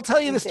care. So I'll tell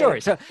you the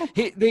story. So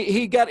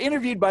he got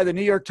interviewed by the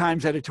New York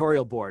Times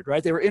editorial board,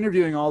 right? They were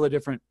interviewing all the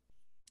different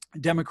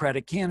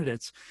Democratic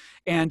candidates.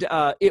 And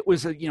it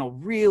was a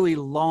really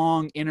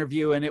long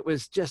interview, and it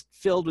was just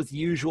filled with the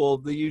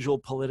usual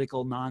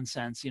political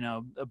nonsense.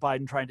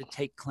 Biden trying to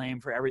take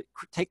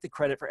the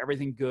credit for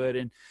everything good,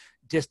 and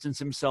distance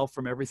himself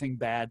from everything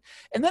bad.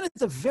 And then at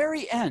the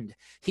very end,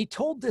 he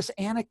told this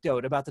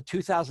anecdote about the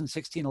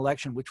 2016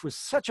 election, which was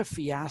such a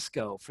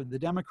fiasco for the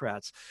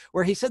Democrats,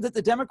 where he said that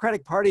the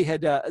Democratic Party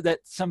had, that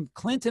some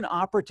Clinton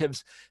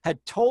operatives had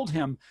told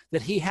him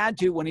that he had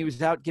to, when he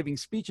was out giving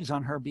speeches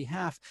on her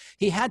behalf,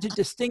 he had to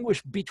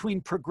distinguish between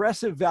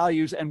progressive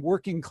values and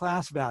working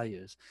class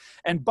values.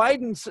 And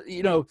Biden,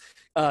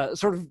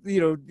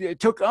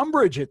 took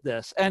umbrage at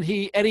this, and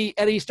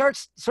he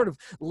starts sort of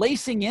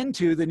lacing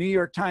into the New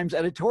York Times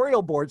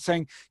editorial board,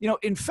 saying,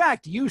 in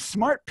fact, you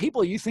smart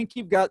people, you think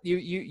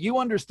you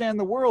understand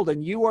the world,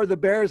 and you are the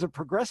bearers of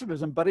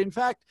progressivism, but in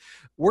fact,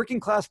 working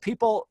class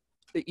people,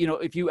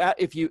 if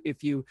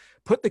you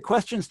put the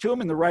questions to them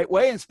in the right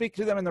way and speak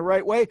to them in the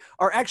right way,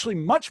 are actually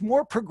much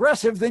more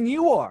progressive than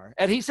you are.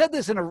 And he said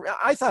this in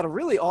I thought, a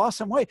really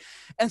awesome way.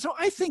 And so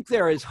I think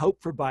there is hope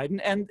for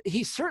Biden, and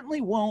he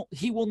certainly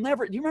he will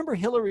never. Do you remember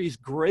Hillary's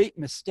great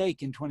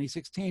mistake in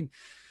 2016?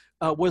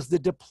 Was the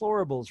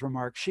deplorables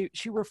remark.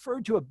 She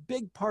referred to a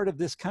big part of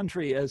this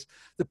country, as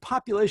the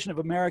population of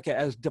America,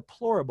 as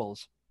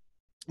deplorables.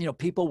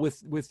 People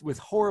with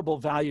horrible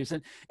values,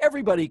 and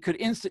everybody could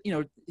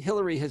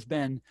Hillary has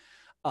been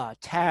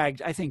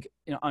tagged, I think,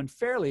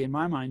 unfairly in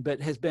my mind,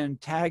 but has been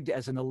tagged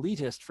as an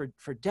elitist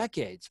for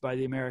decades by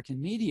the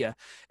American media.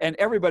 And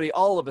everybody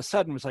all of a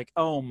sudden was like,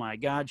 oh my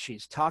God,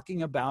 she's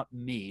talking about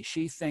me.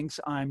 She thinks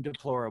I'm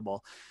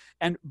deplorable.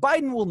 And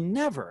Biden will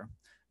never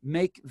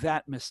make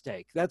that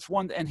mistake. That's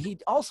one. And he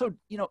also,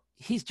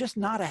 he's just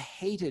not a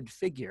hated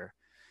figure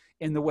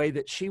in the way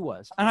that she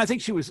was. And I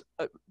think she was,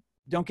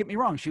 don't get me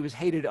wrong, she was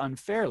hated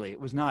unfairly. It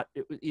was not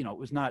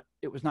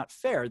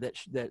fair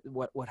that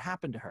what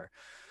happened to her.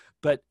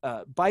 But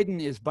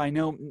Biden is by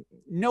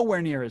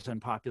nowhere near as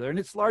unpopular, and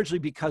it's largely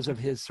because of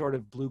his sort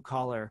of blue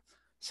collar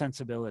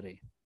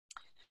sensibility.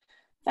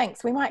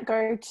 Thanks. We might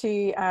go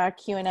to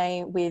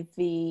Q&A with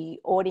the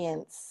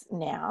audience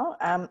now.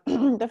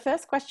 The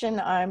first question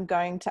I'm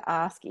going to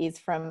ask is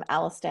from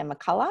Alistair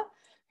McCullough,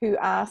 who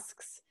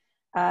asks,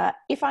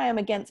 if I am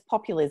against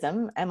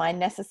populism, am I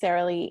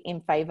necessarily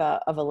in favour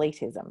of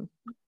elitism?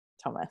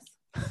 Thomas.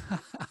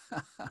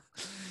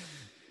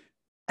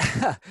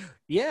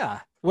 Yeah.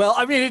 Well,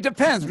 I mean, it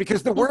depends,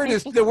 because the word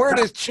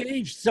has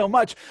changed so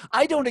much.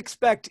 I don't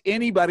expect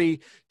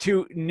anybody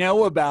to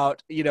know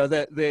about,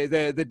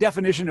 the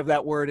definition of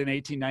that word in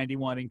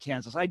 1891 in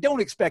Kansas. I don't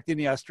expect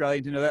any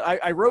Australian to know that.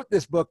 I wrote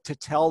this book to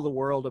tell the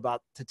world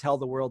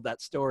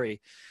that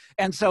story.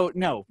 And so,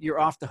 no, you're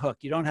off the hook.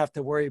 You don't have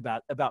to worry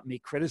about me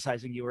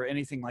criticizing you or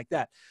anything like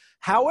that.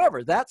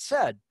 However, that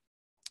said,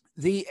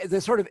 the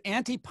sort of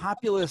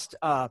anti-populist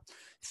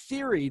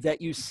theory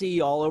that you see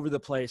all over the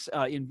place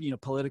in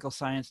political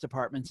science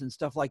departments and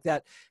stuff like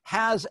that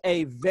has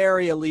a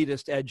very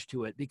elitist edge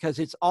to it, because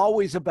it's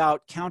always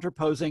about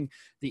counterposing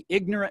the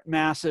ignorant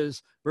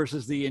masses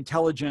versus the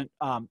intelligent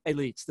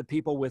elites, the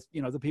people with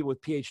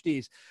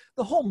PhDs.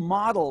 The whole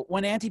model,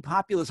 when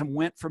anti-populism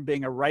went from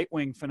being a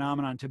right-wing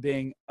phenomenon to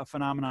being a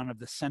phenomenon of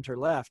the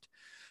center-left,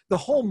 the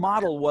whole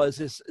model was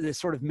this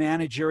sort of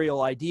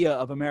managerial idea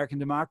of American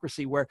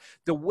democracy, where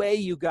the way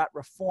you got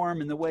reform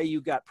and the way you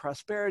got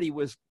prosperity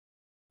was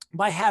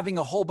by having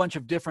a whole bunch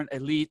of different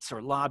elites or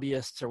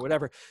lobbyists or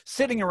whatever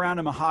sitting around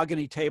a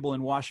mahogany table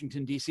in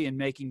Washington, D.C. and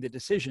making the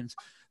decisions.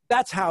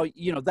 That's how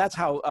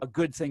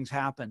good things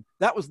happen.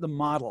 That was the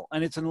model,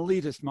 and it's an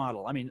elitist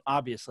model. I mean,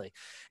 obviously.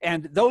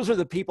 And those are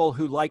the people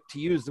who like to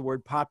use the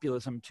word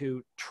populism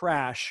to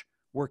trash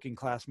working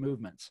class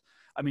movements.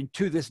 I mean,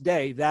 to this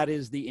day, that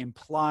is the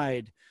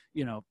implied,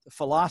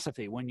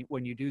 philosophy when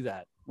you do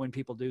that, when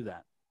people do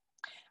that.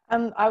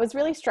 I was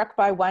really struck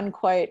by one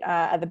quote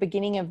at the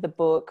beginning of the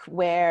book,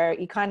 where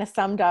you kind of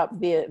summed up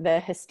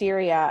the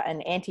hysteria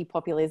and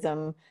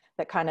anti-populism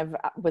that kind of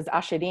was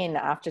ushered in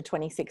after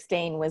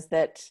 2016, was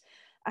that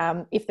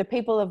if the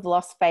people have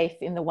lost faith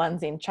in the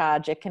ones in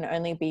charge, it can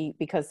only be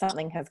because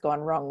something has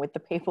gone wrong with the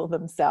people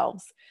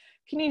themselves.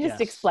 Can you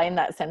just explain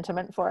that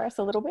sentiment for us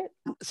a little bit?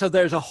 So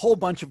there's a whole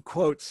bunch of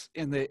quotes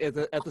at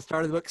the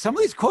start of the book. Some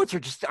of these quotes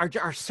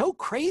are so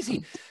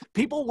crazy.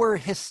 People were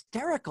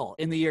hysterical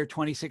in the year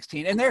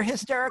 2016, and they're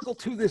hysterical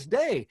to this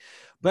day.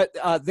 But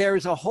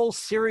there's a whole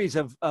series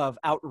of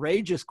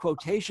outrageous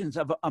quotations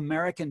of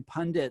American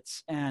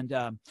pundits and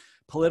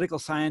political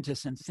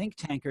scientists and think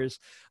tankers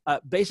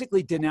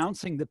basically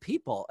denouncing the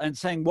people and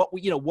saying what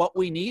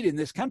we need in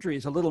this country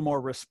is a little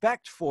more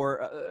respect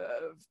for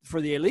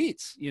the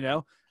elites,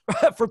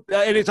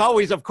 and it's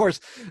always, of course,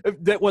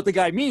 that what the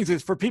guy means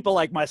is for people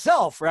like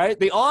myself, right?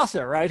 The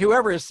author, right?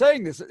 Whoever is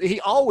saying this, he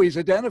always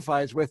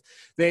identifies with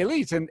the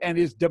elites and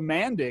is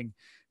demanding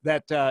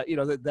that,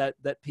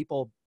 that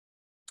people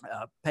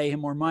pay him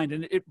more mind.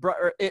 And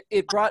it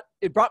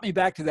brought me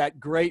back to that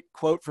great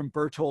quote from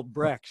Bertolt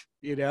Brecht,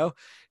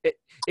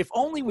 if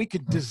only we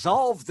could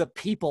dissolve the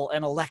people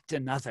and elect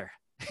another.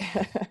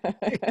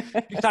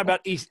 He's talking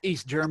about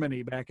East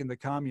Germany back in the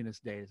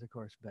communist days, of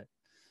course, but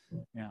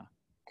yeah.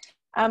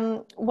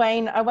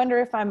 Wayne, I wonder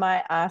if I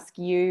might ask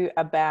you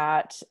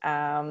about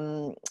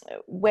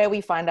where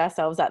we find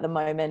ourselves at the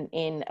moment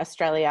in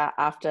Australia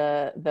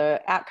after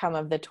the outcome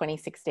of the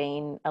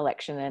 2016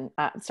 election and,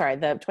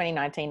 the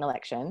 2019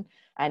 election,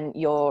 and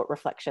your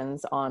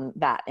reflections on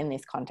that in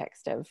this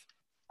context of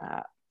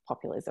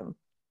populism.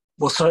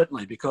 Well,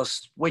 certainly,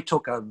 because we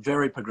took a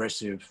very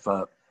progressive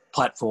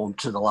platform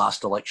to the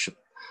last election,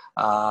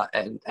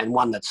 and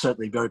one that's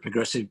certainly very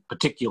progressive,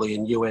 particularly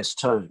in US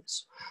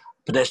terms.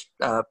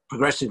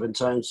 Progressive in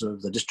terms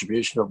of the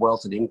distribution of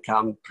wealth and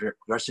income,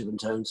 progressive in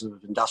terms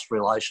of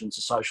industrial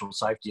relations, social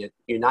safety,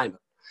 you name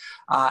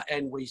it.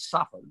 And we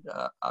suffered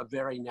a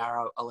very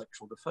narrow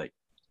electoral defeat.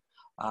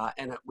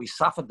 We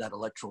suffered that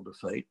electoral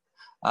defeat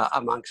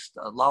amongst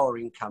lower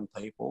income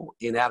people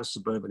in outer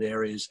suburban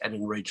areas and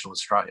in regional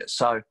Australia.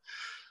 So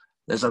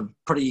there's a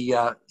pretty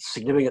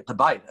significant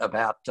debate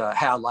about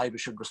how Labor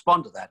should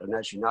respond to that. And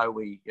as you know,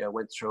 we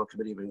went through a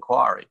committee of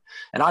inquiry.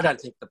 And I don't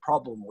think the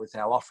problem with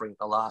our offering at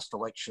the last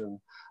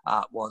election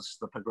was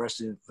the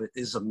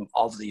progressivism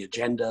of the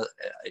agenda.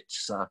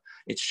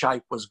 Its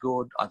shape was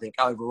good. I think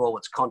overall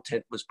its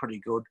content was pretty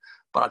good,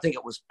 but I think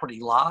it was pretty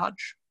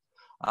large.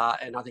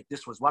 And I think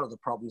this was one of the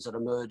problems that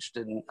emerged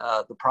in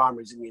the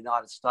primaries in the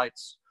United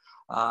States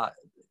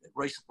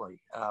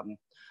recently.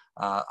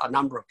 A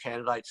number of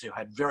candidates who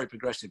had very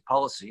progressive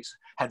policies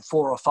had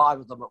 4 or 5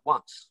 of them at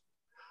once.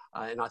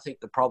 And I think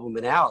the problem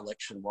in our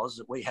election was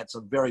that we had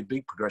some very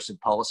big progressive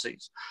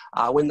policies.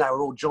 When they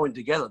were all joined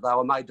together, they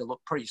were made to look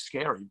pretty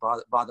scary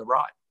by the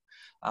right.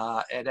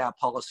 And our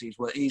policies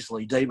were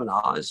easily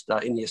demonised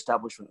in the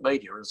establishment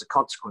media. As a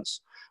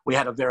consequence, we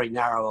had a very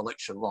narrow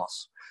election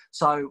loss.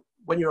 So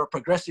when you're a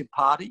progressive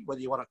party,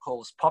 whether you want to call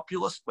us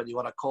populist, whether you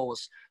want to call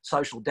us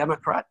social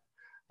democrat,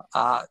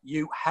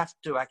 you have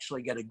to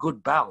actually get a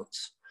good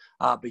balance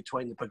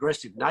between the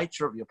progressive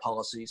nature of your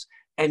policies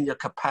and your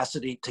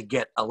capacity to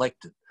get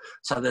elected.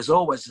 So there's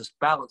always this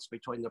balance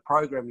between the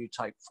program you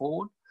take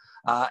forward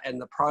and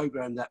the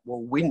program that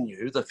will win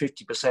you the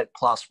 50%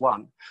 plus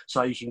one,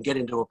 so you can get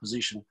into a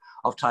position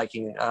of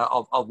taking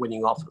of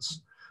winning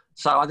office.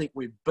 So I think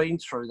we've been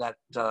through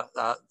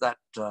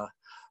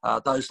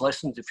those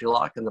lessons, if you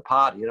like, in the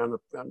party, and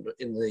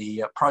in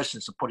the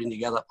process of putting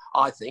together,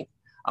 I think,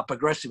 a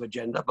progressive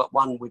agenda, but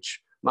one which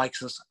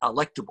makes us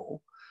electable.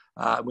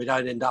 We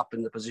don't end up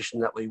in the position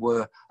that we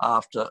were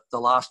after the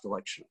last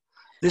election.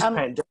 This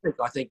pandemic,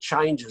 I think,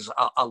 changes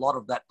a lot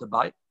of that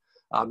debate.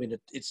 I mean,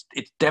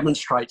 it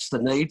demonstrates the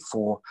need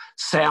for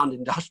sound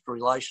industrial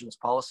relations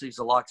policies,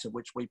 the likes of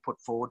which we put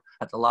forward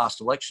at the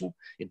last election.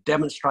 It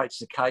demonstrates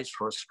the case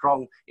for a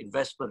strong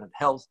investment in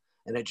health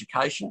and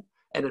education.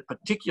 And it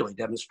particularly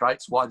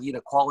demonstrates why the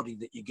inequality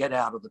that you get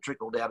out of the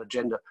trickle-down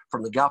agenda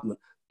from the government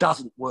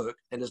doesn't work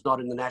and is not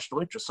in the national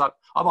interest. So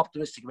I'm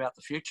optimistic about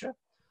the future.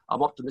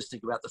 I'm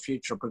optimistic about the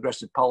future of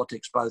progressive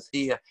politics, both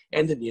here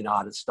and in the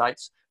United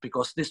States,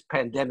 because this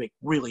pandemic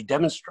really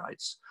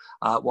demonstrates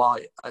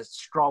why a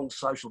strong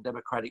social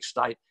democratic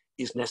state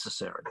is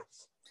necessary.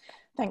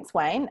 Thanks,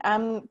 Wayne.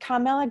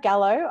 Carmela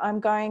Gallo, I'm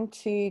going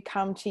to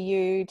come to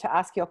you to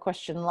ask your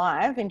question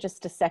live in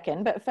just a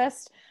second. But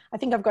first, I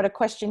think I've got a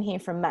question here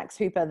from Max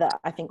Hooper that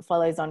I think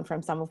follows on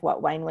from some of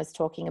what Wayne was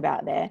talking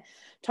about there.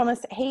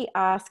 Thomas, he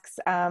asks,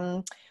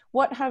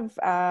 what have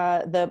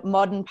the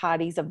modern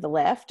parties of the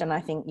left, and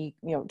I think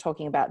you're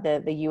talking about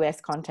the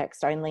US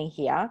context only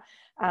here,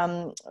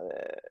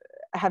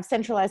 have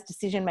centralised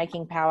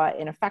decision-making power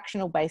in a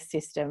factional-based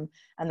system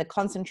and the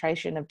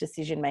concentration of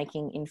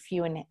decision-making in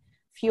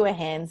fewer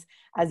hands,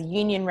 as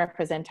union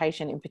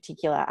representation in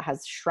particular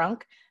has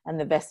shrunk, and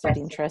the vested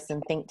interests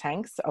and think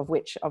tanks, of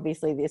which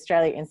obviously the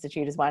Australia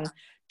Institute is one,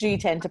 do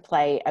tend to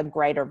play a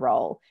greater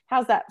role.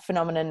 How's that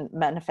phenomenon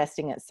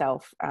manifesting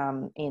itself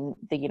in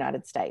the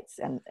United States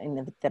and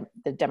in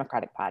the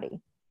Democratic Party?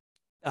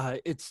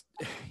 It's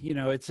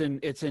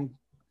in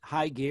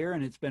high gear,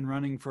 and it's been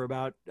running for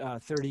about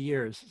 30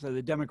 years. So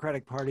the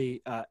Democratic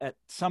Party at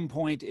some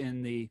point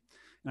in the,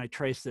 and I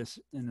trace this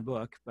in the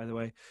book, by the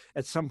way,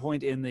 at some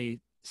point in the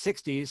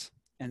 60s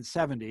and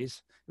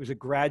 70s, it was a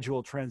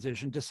gradual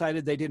transition,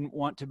 decided they didn't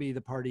want to be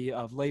the party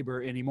of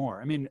labor anymore.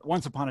 I mean,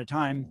 once upon a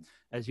time,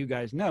 as you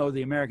guys know,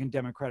 the American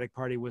Democratic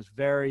Party was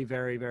very,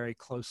 very, very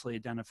closely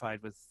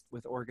identified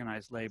with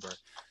organized labor.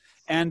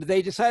 And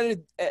they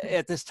decided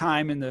at this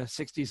time in the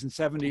 60s and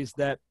 70s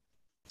that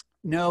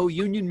no,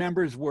 union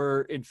members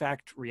were in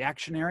fact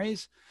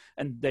reactionaries,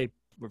 and they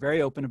were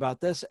very open about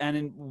this. And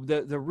in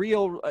the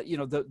real,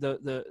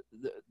 the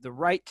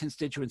right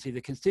constituency,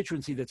 the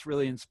constituency that's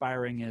really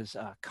inspiring is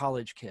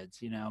college kids,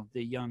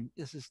 the young,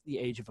 this is the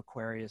age of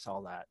Aquarius,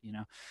 all that,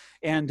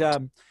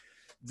 and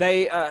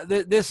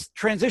this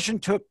transition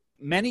took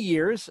many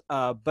years,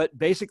 but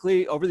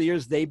basically over the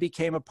years, they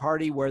became a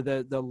party where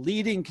the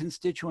leading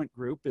constituent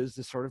group is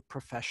the sort of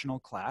professional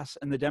class,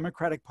 and the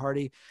Democratic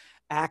Party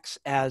acts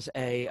as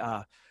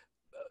a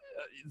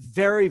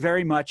very,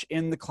 very much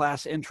in the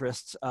class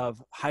interests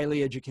of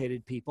highly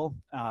educated people.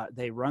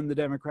 They run the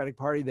Democratic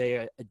Party.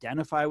 They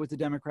identify with the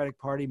Democratic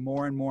Party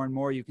more and more and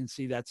more. You can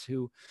see that's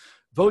who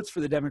votes for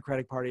the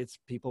Democratic Party, it's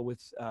people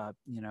with,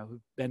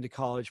 who've been to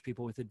college,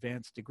 people with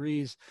advanced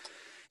degrees.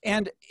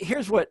 And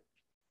here's what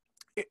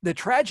the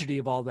tragedy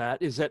of all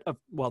that is that,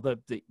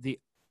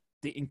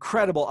 the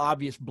incredible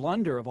obvious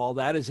blunder of all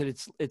that is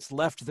that it's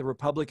left the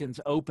Republicans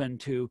open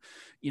to,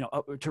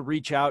 to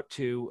reach out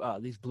to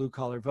these blue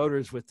collar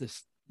voters with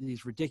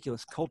these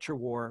ridiculous culture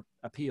war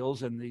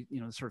appeals and the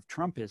sort of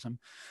Trumpism.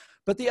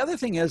 But the other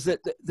thing is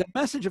that the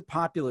message of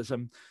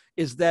populism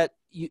is that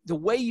the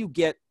way you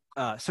get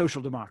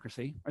social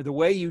democracy, or the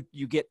way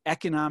you get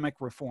economic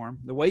reform,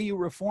 the way you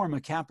reform a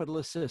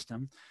capitalist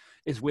system,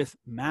 is with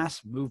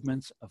mass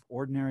movements of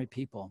ordinary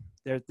people.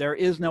 There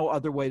is no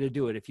other way to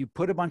do it. If you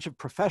put a bunch of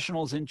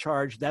professionals in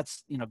charge,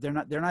 that's, they're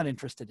not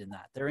interested in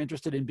that. They're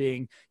interested in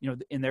being,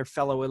 in their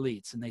fellow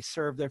elites, and they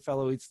serve their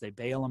fellow elites, they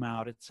bail them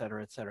out, et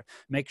cetera,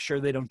 make sure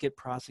they don't get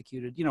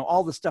prosecuted,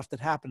 all the stuff that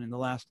happened in the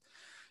last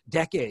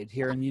decade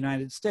here in the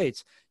United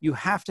States. You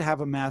have to have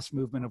a mass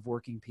movement of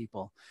working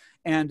people.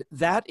 And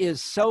that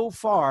is so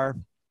far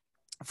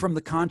from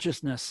the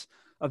consciousness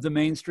of the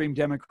mainstream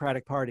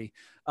Democratic Party.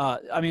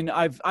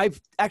 I've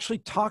actually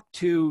talked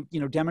to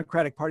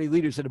Democratic Party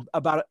leaders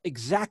about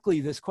exactly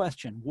this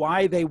question: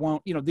 why they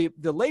won't.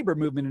 The labor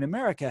movement in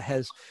America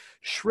has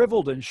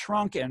shriveled and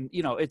shrunk, and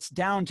it's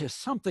down to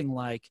something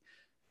like,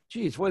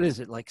 geez, what is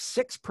it, like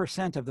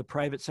 6% of the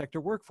private sector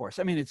workforce?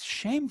 I mean, it's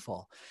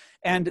shameful,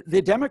 and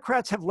the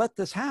Democrats have let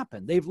this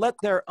happen. They've let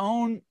their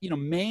own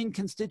main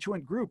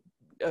constituent group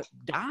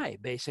die,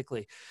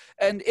 basically,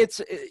 and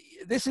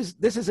this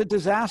is a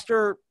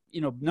disaster.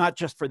 Not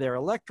just for their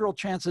electoral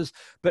chances,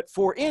 but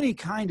for any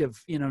kind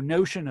of,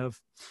 notion of,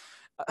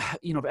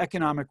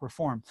 economic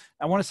reform.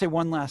 I want to say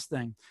one last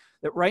thing,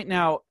 that right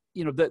now,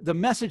 the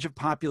message of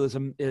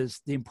populism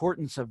is the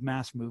importance of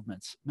mass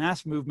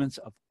movements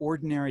of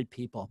ordinary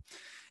people.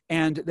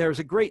 And there's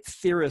a great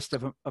theorist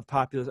of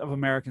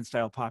American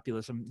style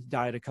populism,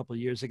 died a couple of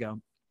years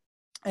ago.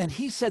 And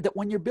he said that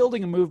when you're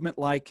building a movement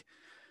like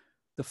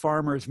the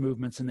farmers'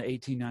 movements in the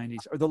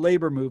 1890s, or the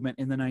labor movement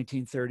in the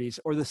 1930s,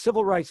 or the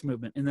civil rights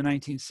movement in the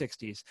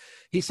 1960s.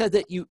 He said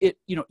that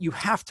you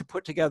have to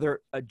put together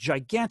a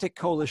gigantic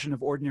coalition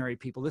of ordinary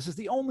people. This is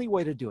the only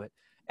way to do it.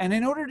 And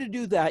in order to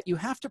do that, you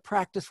have to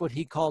practice what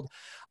he called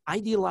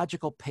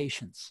ideological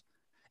patience.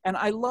 And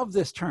I love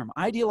this term,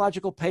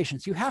 ideological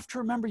patience. You have to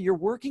remember you're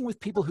working with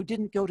people who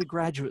didn't go to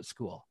graduate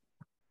school.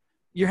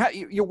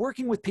 You're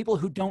working with people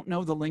who don't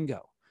know the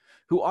lingo,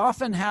 who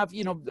often have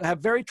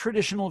very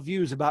traditional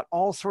views about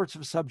all sorts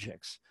of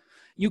subjects.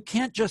 You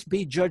can't just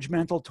be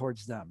judgmental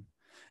towards them.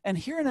 And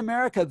here in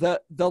America,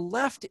 the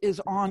left is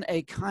on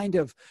a kind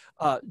of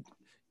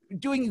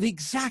doing the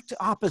exact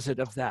opposite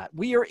of that.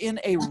 We are in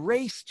a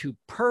race to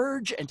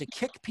purge and to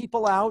kick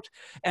people out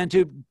and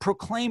to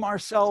proclaim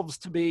ourselves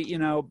to be,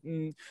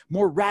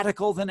 more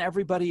radical than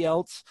everybody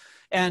else.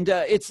 And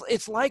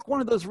it's like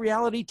one of those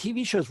reality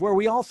TV shows where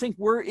we all think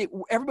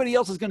everybody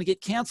else is going to get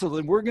canceled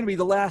and we're going to be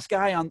the last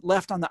guy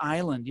left on the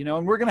island,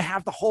 and we're going to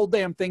have the whole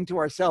damn thing to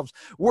ourselves.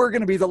 We're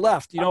going to be the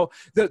left,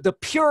 the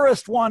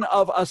purest one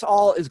of us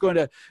all is going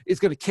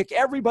to kick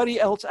everybody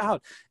else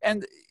out.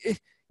 And,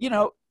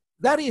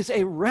 that is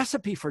a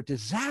recipe for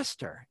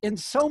disaster in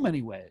so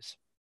many ways.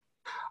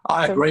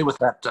 I agree with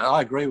that.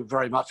 I agree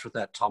very much with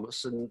that,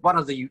 Thomas. And one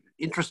of the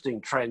interesting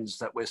trends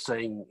that we're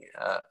seeing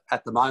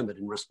at the moment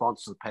in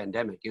response to the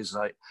pandemic is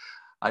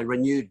a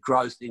renewed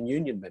growth in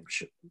union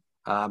membership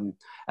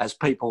as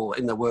people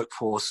in the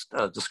workforce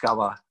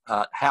discover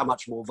how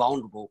much more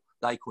vulnerable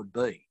they could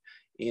be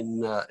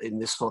in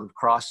this sort of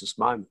crisis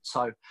moment.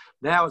 So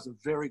now is a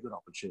very good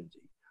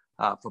opportunity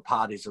for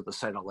parties of the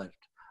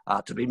centre-left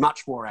to be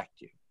much more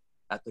active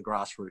at the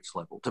grassroots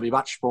level, to be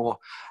much more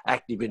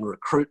active in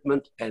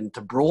recruitment and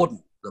to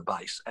broaden the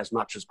base as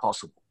much as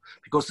possible.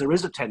 Because there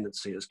is a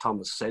tendency, as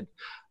Thomas said,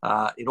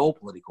 in all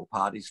political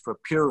parties, for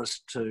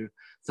purists to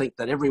think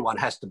that everyone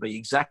has to be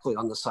exactly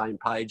on the same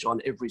page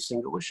on every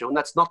single issue, and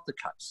that's not the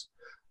case.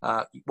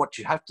 What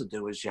you have to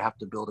do is you have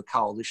to build a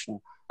coalition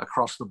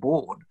across the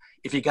board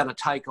if you're going to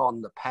take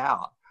on the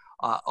power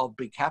of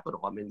big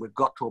capital. I mean, we've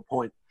got to a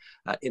point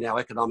in our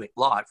economic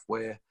life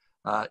where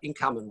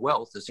income and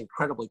wealth is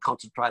incredibly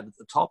concentrated at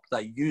the top.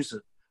 They use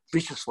it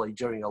viciously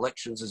during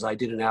elections, as they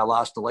did in our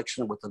last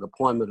election with the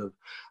deployment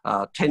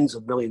of tens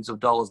of millions of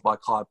dollars by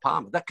Clive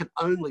Palmer. That can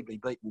only be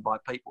beaten by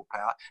people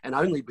power and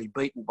only be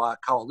beaten by a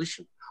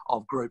coalition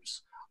of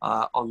groups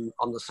on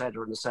the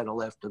centre and the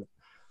centre-left. And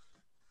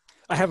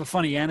I have a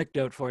funny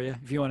anecdote for you,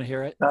 if you want to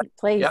hear it.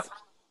 Please. Yep.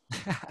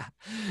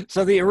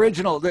 So the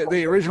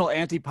original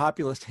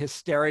anti-populist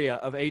hysteria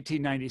of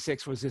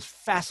 1896 was this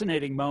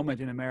fascinating moment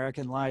in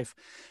American life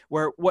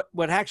where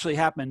what actually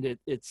happened,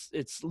 it's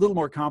a little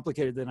more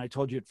complicated than I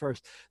told you at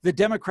first. The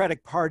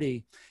Democratic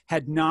Party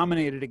had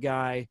nominated a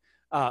guy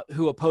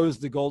who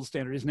opposed the gold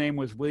standard. His name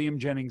was William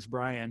Jennings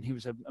Bryan. He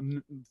was a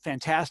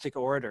fantastic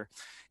orator.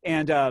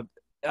 And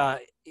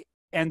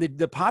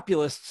the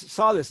populists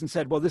saw this and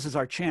said, well, this is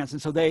our chance.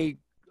 And so they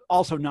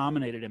also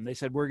nominated him. They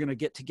said, we're going to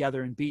get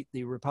together and beat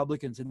the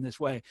Republicans in this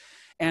way.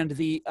 And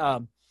the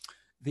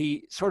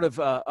the sort of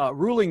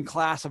ruling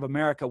class of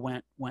America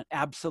went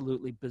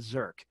absolutely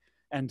berserk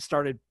and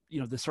started,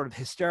 the sort of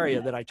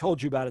hysteria that I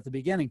told you about at the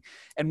beginning.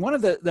 And one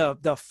of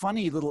the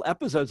funny little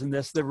episodes in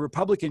this, the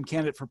Republican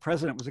candidate for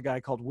president was a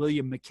guy called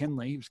William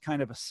McKinley. He was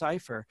kind of a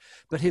cipher,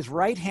 but his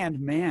right-hand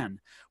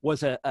man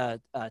was a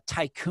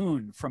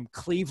tycoon from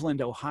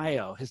Cleveland,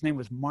 Ohio. His name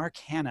was Mark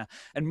Hanna.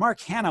 And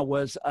Mark Hanna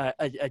was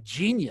a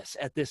genius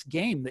at this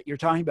game that you're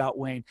talking about,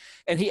 Wayne.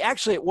 And he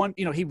actually at one,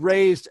 he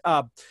raised,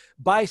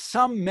 by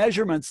some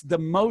measurements, the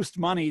most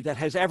money that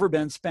has ever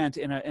been spent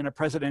in a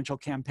presidential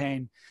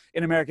campaign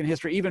in American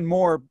history, even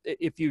more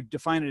if you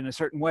define it in a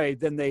certain way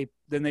than they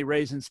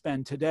raise and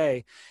spend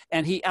today.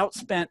 And he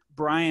outspent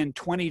Brian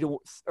 20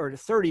 or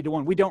 30 to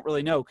 1. We don't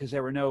really know because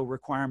there were no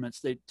requirements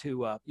they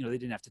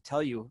didn't have to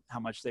tell you how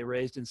much they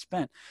raised and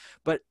spent.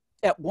 But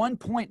at one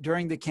point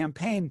during the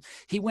campaign,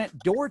 he went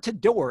door to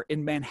door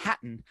in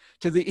Manhattan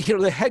to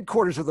the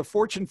headquarters of the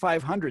Fortune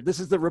 500. This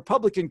is the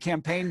Republican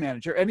campaign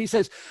manager. And he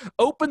says,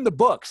 open the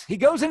books. He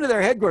goes into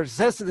their headquarters,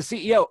 says to the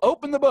CEO,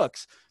 open the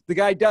books. The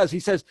guy does. He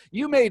says,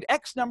 you made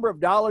X number of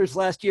dollars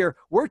last year.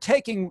 We're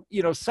taking,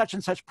 such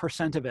and such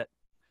percent of it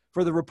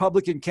for the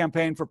Republican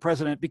campaign for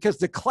president, because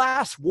the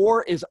class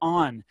war is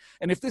on.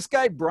 And if this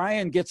guy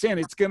Brian gets in,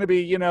 it's going to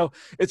be,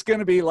 it's going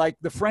to be like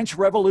the French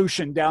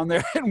Revolution down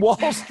there in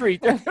Wall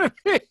Street, and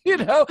they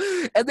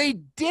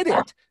did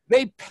it.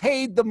 They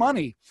paid the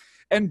money.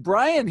 And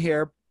Brian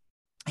here,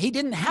 he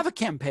didn't have a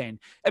campaign.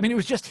 I mean, it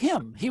was just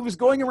him. He was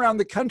going around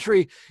the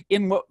country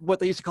in what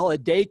they used to call a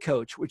day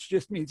coach, which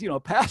just means, a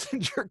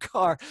passenger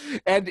car.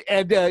 And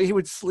he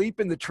would sleep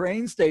in the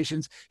train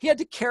stations. He had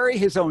to carry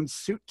his own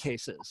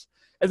suitcases.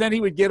 And then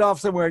he would get off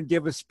somewhere and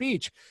give a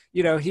speech.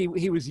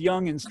 He was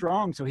young and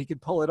strong, so he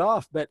could pull it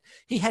off, but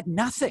he had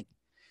nothing.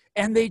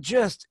 And they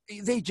just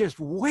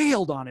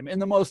wailed on him in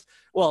the most,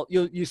 well,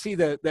 you see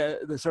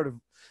the sort of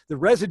the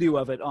residue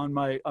of it on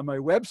my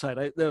website.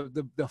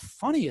 The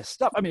funniest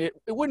stuff. I mean,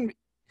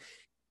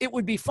 it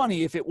would be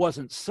funny if it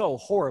wasn't so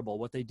horrible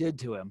what they did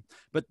to him,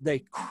 but they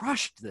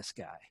crushed this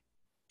guy.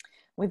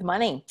 With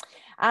money.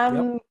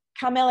 Yep.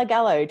 Carmela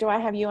Gallo, do I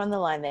have you on the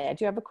line there?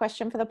 Do you have a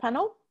question for the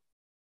panel?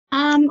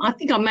 I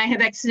think I may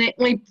have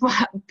accidentally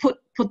put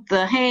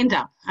the hand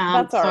up.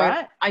 That's all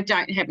right. I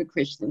don't have a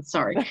question,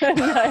 sorry.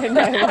 No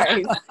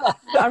worries.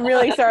 I'm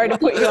really sorry to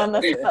put you on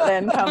the spot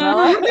then,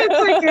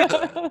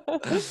 Carmela.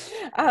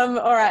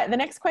 All right, the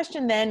next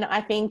question then I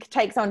think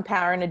takes on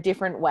power in a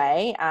different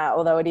way,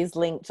 although it is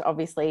linked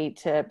obviously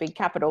to big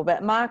capital.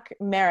 But Mark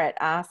Merritt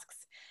asks,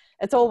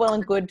 it's all well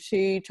and good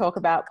to talk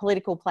about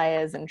political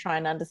players and try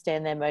and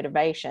understand their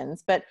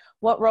motivations, but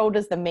what role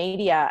does the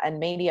media and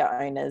media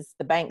owners,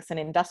 the banks and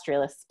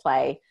industrialists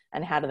play,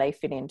 and how do they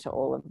fit into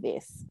all of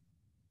this?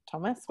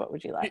 Thomas, what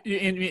would you like?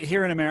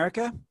 Here in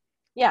America?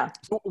 Yeah.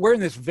 We're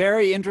in this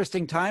very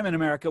interesting time in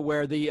America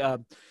where the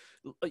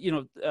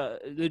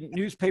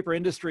newspaper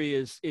industry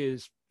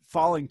is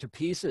falling to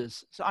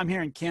pieces. So I'm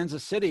here in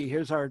Kansas City.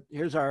 Here's our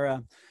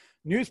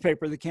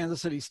newspaper, the Kansas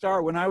City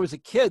Star. When I was a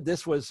kid,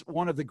 this was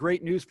one of the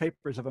great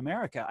newspapers of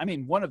America. I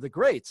mean, one of the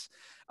greats.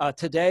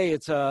 Today,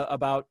 it's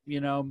about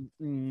 7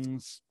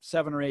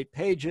 or 8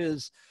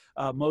 pages,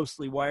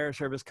 mostly wire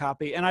service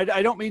copy. And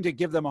I don't mean to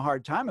give them a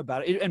hard time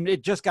about it. And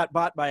it just got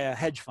bought by a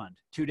hedge fund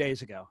 2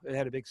 days ago. It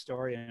had a big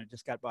story, and it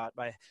just got bought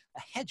by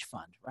a hedge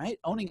fund, right?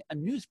 Owning a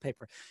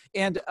newspaper.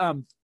 And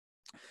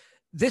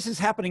this is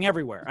happening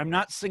everywhere. I'm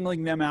not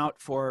singling them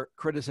out for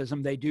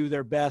criticism. They do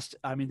their best.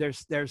 I mean,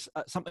 there's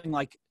something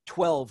like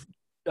 12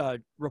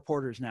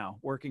 reporters now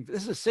working.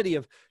 This is a city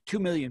of 2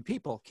 million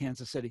people,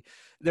 Kansas City.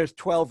 There's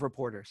 12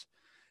 reporters.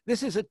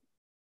 This is an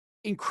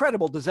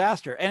incredible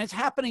disaster, and it's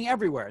happening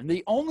everywhere. And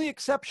the only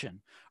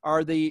exception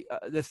are the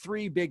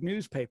 3 big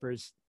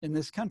newspapers in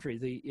this country: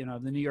 the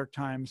New York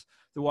Times,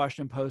 the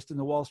Washington Post, and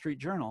the Wall Street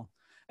Journal.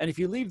 And if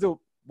you leave the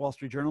Wall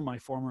Street Journal, my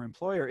former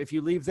employer, if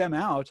you leave them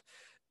out,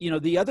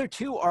 the other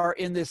 2 are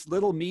in this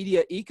little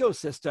media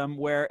ecosystem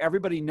where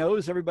everybody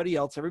knows everybody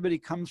else. Everybody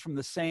comes from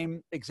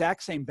the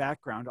exact same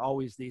background,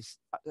 always these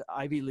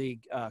Ivy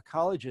League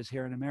colleges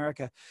here in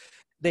America.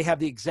 They have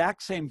the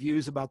exact same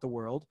views about the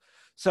world.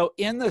 So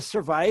in the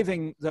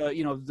surviving,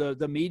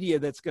 the media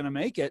that's going to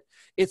make it,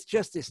 it's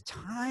just this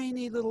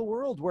tiny little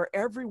world where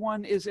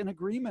everyone is in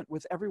agreement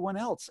with everyone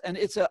else. And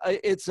it's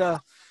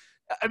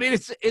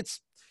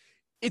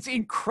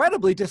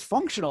incredibly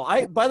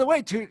dysfunctional. By the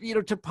way,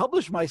 to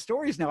publish my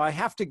stories now, I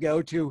have to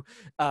go to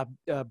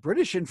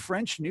British and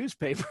French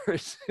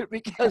newspapers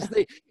because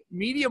the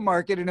media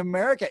market in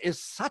America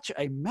is such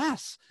a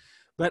mess.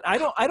 But I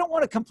don't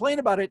want to complain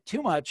about it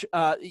too much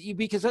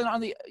because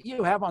then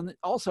you have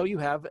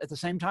at the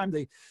same time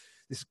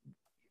this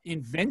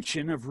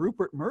invention of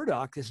Rupert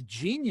Murdoch, this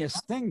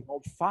genius thing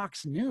called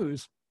Fox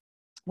News,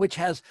 which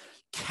has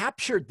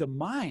captured the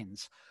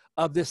minds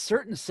of this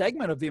certain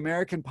segment of the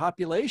American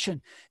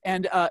population.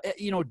 And,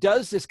 you know,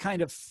 does this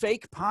kind of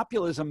fake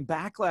populism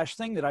backlash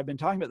thing that I've been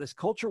talking about, this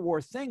culture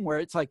war thing, where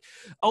it's like,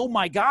 oh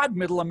my God,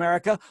 middle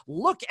America,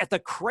 look at the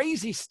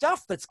crazy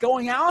stuff that's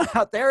going on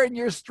out there in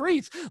your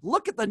streets.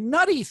 Look at the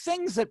nutty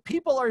things that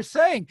people are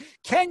saying.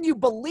 Can you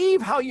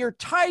believe how your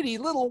tiny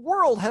little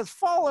world has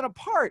fallen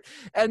apart?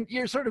 And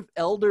you're sort of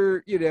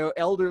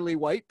elderly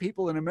white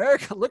people in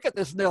America look at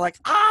this and they're like,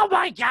 oh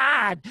my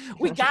God,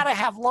 we got to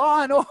have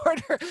law and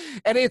order.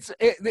 And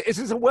this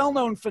is a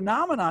well-known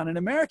phenomenon in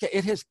America.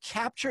 It has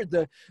captured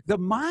the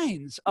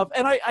minds of,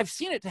 and I've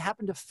seen it to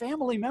happen to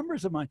family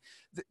members of mine.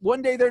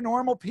 One day they're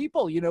normal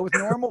people, you know, with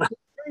normal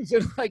and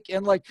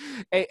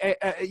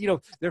you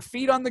know, their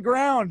feet on the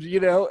ground, you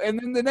know, and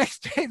then the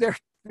next day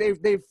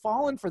they've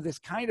fallen for this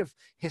kind of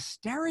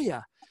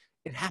hysteria.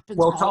 It happens.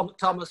 Well,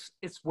 Thomas,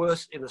 it's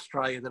worse in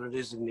Australia than it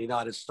is in the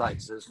United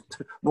States. There's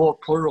more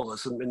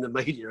pluralism in the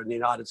media in the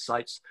United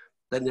States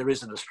than there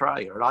is in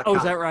Australia. And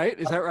is that right?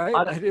 Is that right?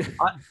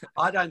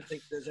 I don't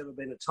think there's ever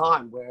been a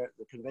time where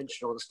the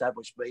conventional and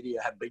established media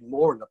have been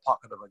more in the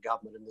pocket of a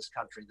government in this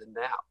country than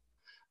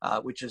now,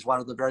 which is one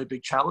of the very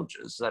big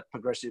challenges that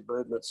progressive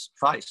movements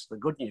face. The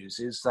good news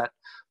is that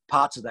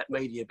parts of that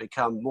media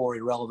become more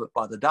irrelevant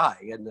by the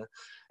day,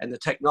 and the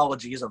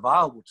technology is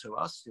available to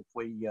us if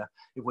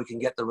we can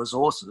get the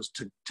resources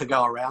to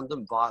go around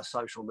them via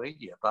social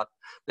media. But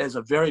there's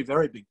a very,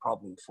 very big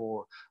problem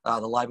for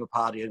the Labor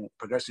Party and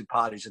progressive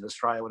parties in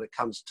Australia when it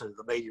comes to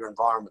the media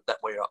environment that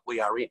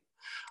we are in.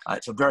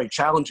 It's a very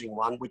challenging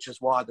one, which is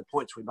why the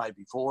points we made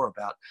before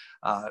about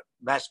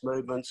mass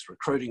movements,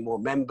 recruiting more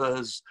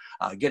members,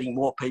 getting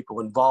more people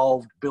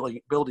involved,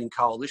 building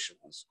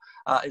coalitions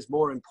is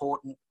more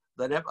important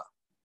than ever.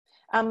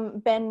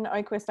 Ben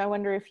Oquist, I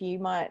wonder if you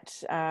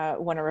might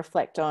want to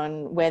reflect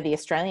on where the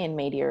Australian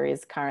media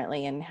is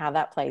currently and how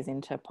that plays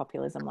into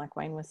populism, like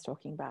Wayne was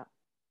talking about.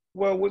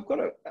 Well, we've got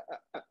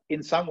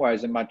in some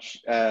ways, a much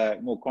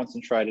more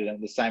concentrated and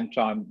at the same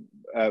time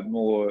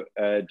more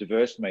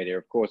diverse media.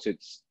 Of course,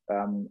 its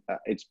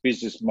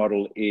business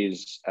model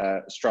is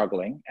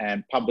struggling,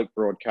 and public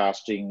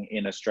broadcasting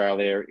in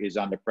Australia is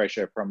under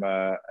pressure from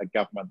a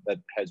government that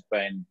has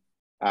been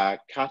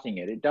cutting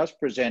it. It does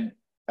present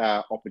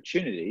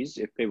opportunities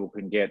if people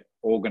can get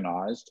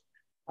organised,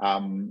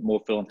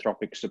 more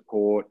philanthropic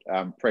support,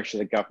 pressure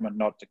the government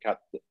not to cut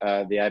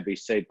the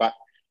ABC. But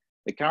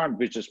the current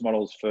business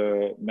models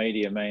for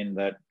media mean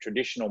that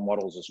traditional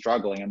models are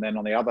struggling. And then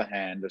on the other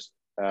hand,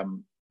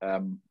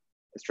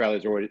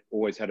 Australia's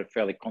always had a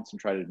fairly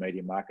concentrated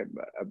media market,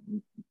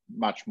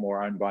 much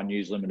more owned by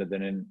News Limited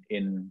than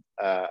in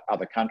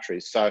other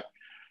countries. So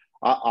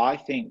I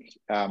think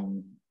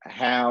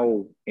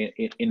how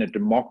in a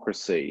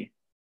democracy,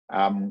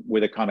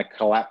 with a kind of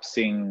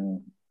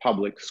collapsing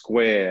public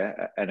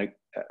square and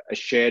a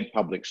shared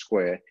public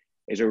square,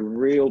 is a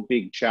real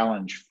big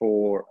challenge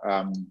for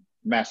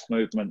mass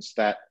movements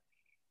that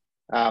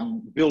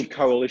build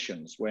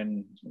coalitions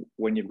when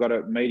you've got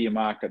a media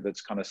market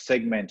that's kind of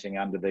segmenting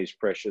under these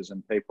pressures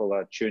and people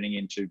are tuning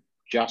into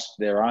just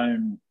their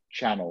own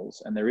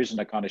channels, and there isn't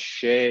a kind of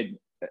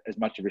as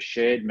much of a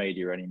shared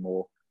media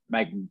anymore,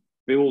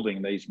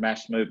 building these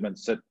mass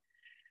movements that,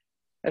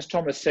 as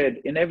Thomas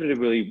said,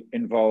 inevitably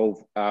involve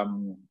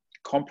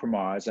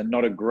compromise and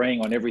not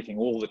agreeing on everything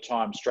all the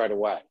time straight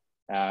away.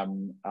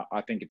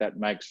 I think that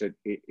makes it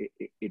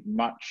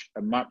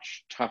a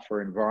much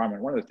tougher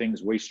environment. One of the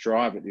things we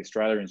strive at the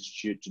Australia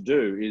Institute to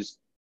do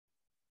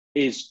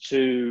is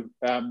to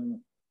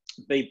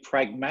be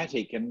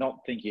pragmatic and not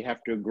think you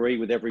have to agree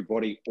with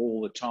everybody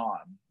all the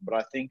time. But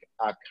I think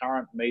our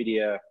current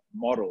media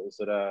models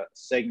that are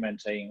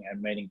segmenting and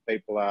meaning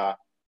people are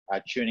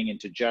tuning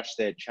into just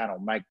their channel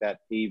make that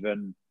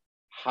even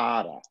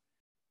harder.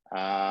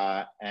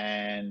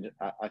 And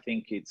I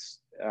think it's,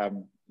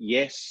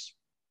 yes,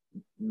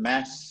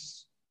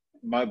 mass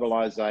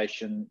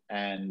mobilisation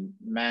and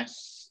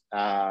mass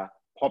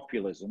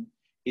populism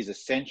is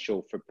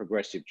essential for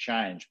progressive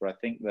change, but I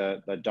think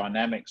the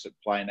dynamics at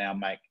play now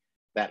make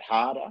that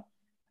harder.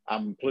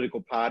 All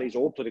political parties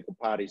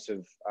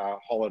have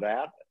hollowed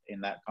out in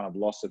that kind of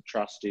loss of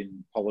trust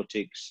in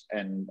politics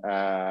and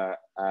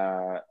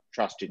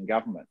trust in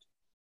government.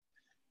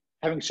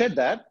 Having said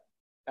that,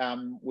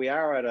 we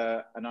are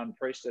at an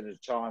unprecedented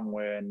time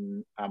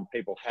when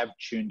people have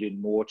tuned in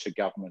more to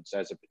governments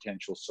as a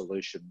potential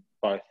solution,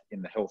 both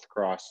in the health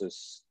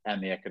crisis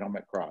and the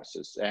economic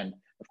crisis. And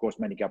of course,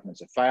 many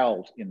governments have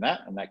failed in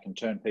that, and that can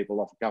turn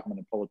people off government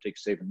and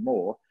politics even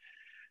more.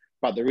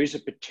 But there is a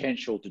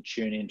potential to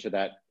tune into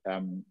that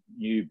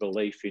new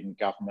belief in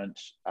government,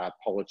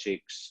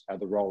 politics,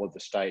 the role of the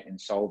state in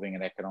solving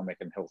an economic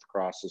and health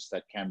crisis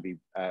that can be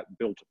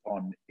built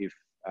upon if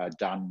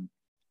done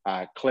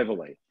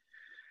cleverly.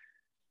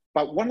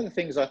 But one of the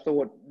things I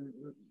thought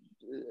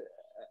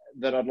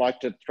that I'd like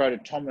to throw to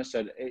Thomas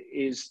at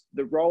is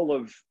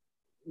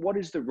what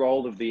is the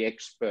role of the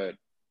expert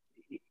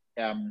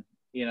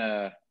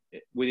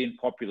within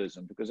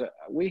populism? Because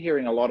we're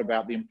hearing a lot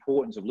about the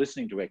importance of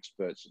listening to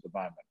experts at the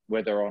moment,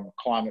 whether on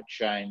climate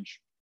change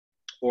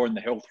or in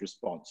the health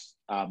response.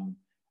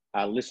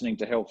 Listening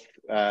to health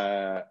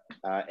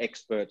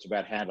experts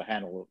about how to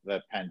handle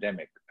the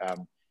pandemic.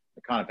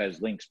 It kind of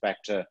has links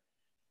back to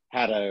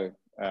how to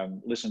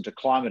listen to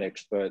climate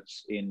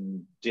experts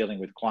in dealing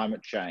with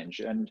climate change.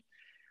 And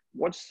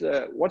what's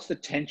the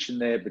tension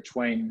there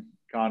between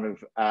kind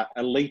of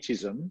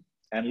elitism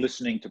and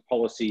listening to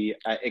policy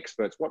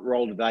experts? What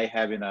role do they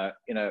have in a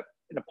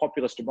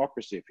populist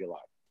democracy, if you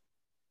like?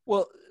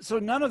 Well, so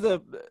none of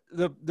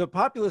the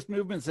populist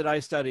movements that I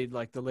studied,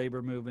 like the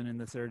labor movement in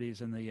the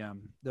 30s and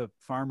the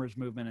farmers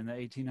movement in the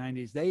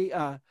 1890s,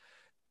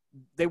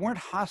 they weren't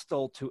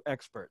hostile to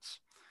experts.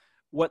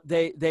 What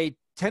they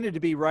tended to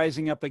be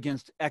rising up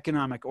against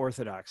economic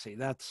orthodoxy.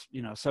 That's,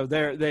 so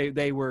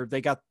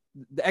the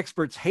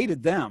experts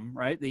hated them,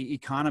 right? The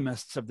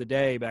economists of the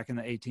day back in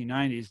the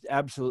 1890s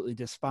absolutely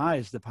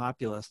despised the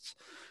populists.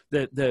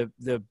 The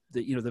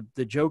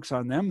jokes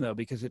on them though,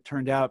 because it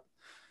turned out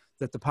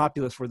that the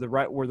populists were the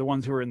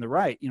ones who were in the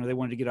right. They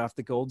wanted to get off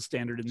the gold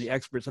standard, and the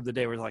experts of the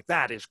day were like,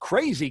 "That is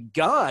crazy.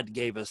 God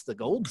gave us the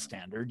gold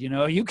standard.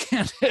 You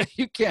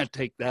can't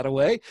take that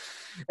away."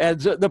 And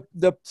so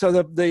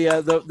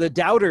the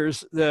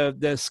doubters,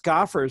 the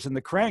scoffers, and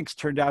the cranks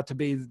turned out to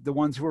be the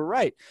ones who were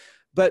right.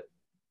 But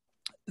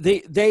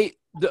the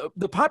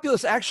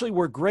populists actually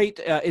were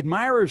great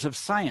admirers of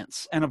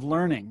science and of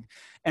learning.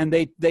 And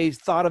they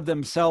thought of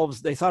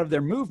themselves, they thought of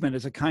their movement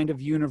as a kind of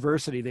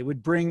university. They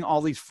would bring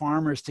all these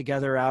farmers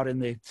together out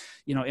in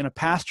in a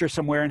pasture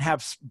somewhere and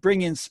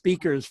bring in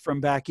speakers from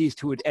back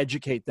east who would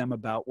educate them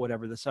about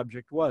whatever the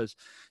subject was,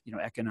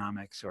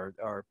 economics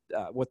or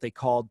what they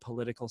called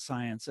political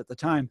science at the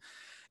time.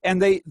 And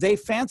they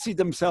fancied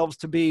themselves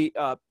to be,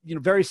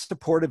 very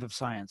supportive of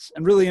science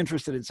and really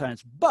interested in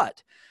science,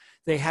 but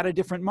they had a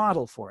different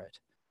model for it.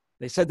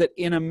 They said that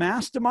in a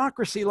mass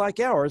democracy like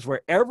ours, where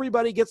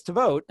everybody gets to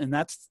vote, and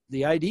that's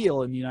the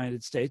ideal in the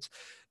United States,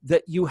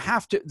 that you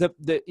have to,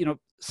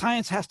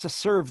 science has to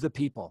serve the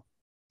people.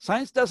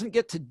 Science doesn't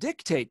get to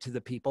dictate to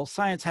the people.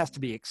 Science has to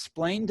be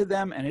explained to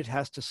them, and it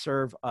has to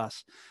serve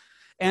us.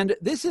 And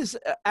this is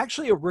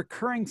actually a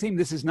recurring theme.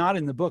 This is not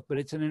in the book, but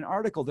it's in an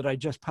article that I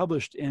just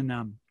published in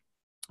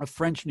a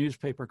French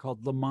newspaper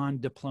called Le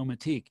Monde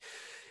Diplomatique.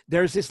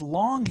 There's this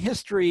long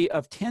history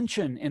of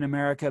tension in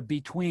America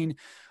between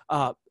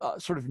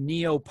sort of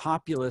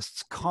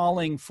neo-populists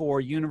calling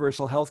for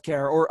universal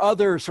healthcare or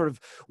other sort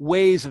of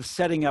ways of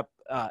setting up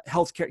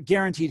healthcare,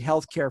 guaranteed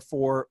healthcare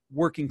for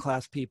working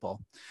class people.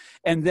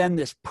 And then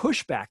this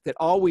pushback that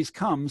always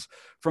comes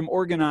from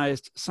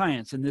organized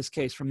science, in this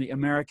case from the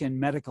American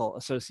Medical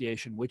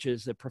Association, which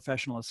is the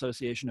professional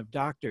association of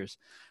doctors.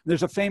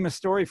 There's a famous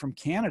story from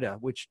Canada,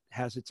 which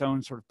has its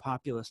own sort of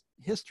populist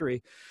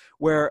history,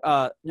 where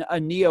a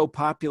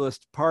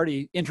neo-populist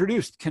party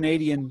introduced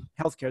Canadian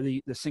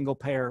healthcare, the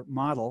single-payer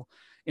model,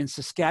 in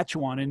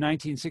Saskatchewan in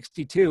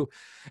 1962.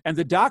 And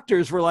the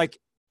doctors were like,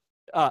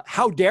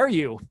 how dare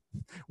you?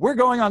 We're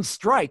going on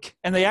strike.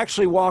 And they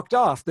actually walked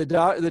off.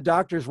 The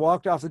doctors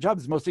walked off the job.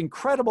 It's the most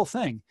incredible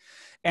thing.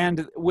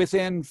 And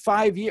within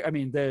 5 years, I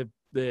mean,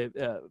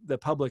 the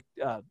public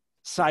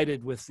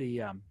sided with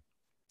the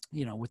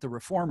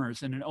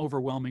reformers in an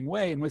overwhelming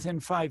way. And within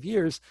 5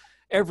 years,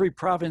 every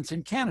province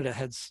in Canada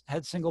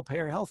had single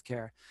payer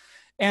healthcare.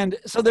 And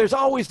so there's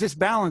always this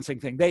balancing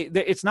thing.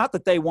 It's not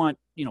that they want,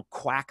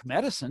 quack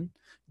medicine.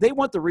 They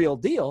want the real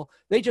deal.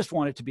 They just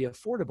want it to be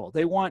affordable.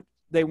 They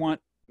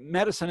want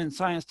medicine and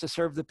science to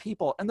serve the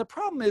people. And the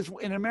problem is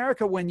in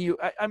America,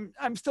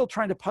 I'm still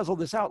trying to puzzle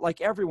this out,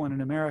 like everyone in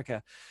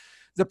America.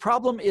 The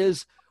problem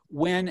is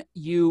when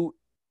you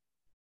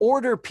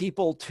order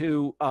people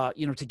to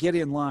get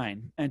in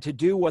line and to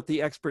do what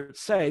the experts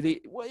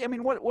say.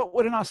 What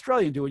would an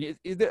Australian do?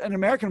 An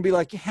American would be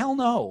like, hell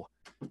no.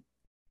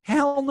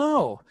 Hell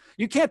no.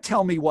 You can't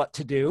tell me what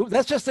to do.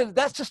 That's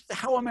just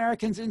how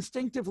Americans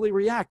instinctively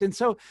react. And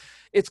so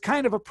it's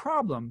kind of a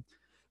problem.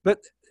 But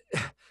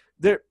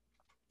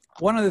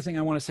one other thing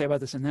I want to say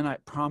about this, and then I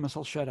promise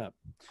I'll shut up.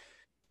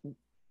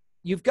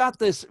 You've got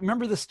this,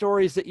 remember the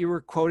stories that you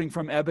were quoting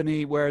from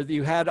Ebony, where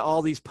you had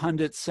all these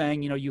pundits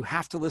saying, you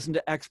have to listen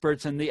to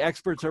experts and the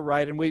experts are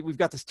right. And we've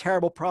got this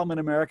terrible problem in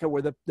America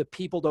where the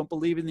people don't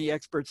believe in the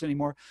experts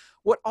anymore.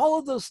 What all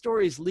of those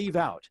stories leave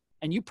out,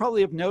 and you probably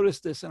have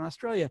noticed this in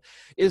Australia,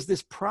 is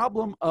this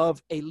problem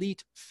of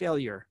elite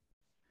failure.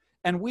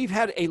 And we've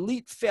had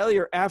elite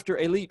failure after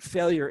elite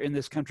failure in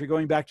this country,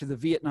 going back to the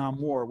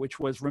Vietnam War, which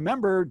was,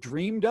 remember,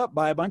 dreamed up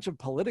by a bunch of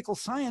political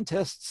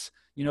scientists.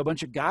 A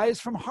bunch of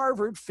guys from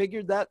Harvard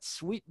figured that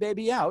sweet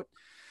baby out.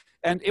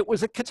 And it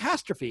was a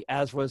catastrophe,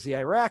 as was the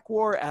Iraq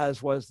War,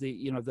 as was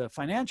the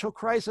financial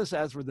crisis,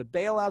 as were the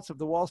bailouts of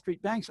the Wall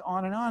Street banks,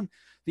 on and on.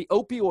 The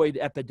opioid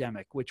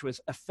epidemic, which was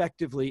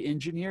effectively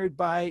engineered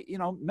by,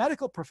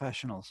 medical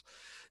professionals.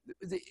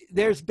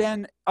 There's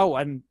been,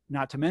 and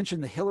not to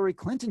mention the Hillary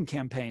Clinton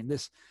campaign,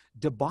 this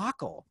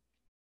debacle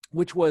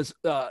which was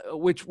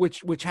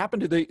which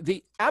happened to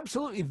the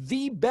absolutely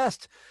the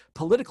best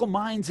political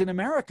minds in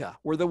America,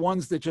 were the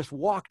ones that just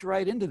walked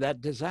right into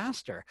that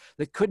disaster,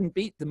 that couldn't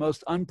beat the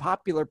most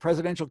unpopular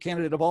presidential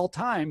candidate of all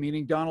time,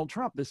 meaning Donald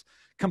Trump, this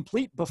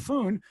complete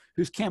buffoon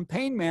whose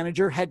campaign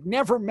manager had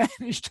never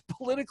managed a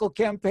political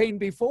campaign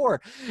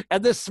before.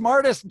 And the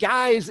smartest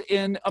guys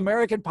in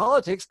American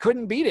politics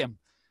couldn't beat him.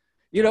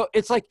 You know,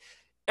 it's like,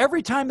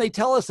 every time they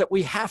tell us that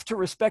we have to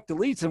respect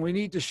elites and we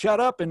need to shut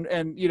up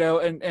and you know,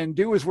 and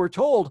do as we're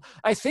told,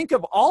 I think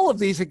of all of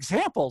these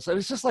examples. And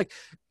it's just like,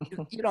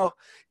 you know,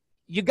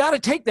 you got to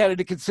take that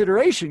into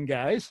consideration,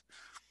 guys.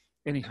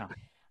 Anyhow.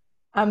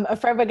 I'm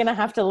afraid we're going to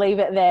have to leave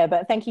it there,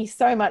 but thank you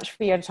so much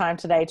for your time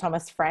today,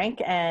 Thomas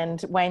Frank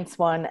and Wayne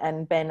Swan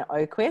and Ben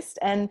Oquist.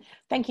 And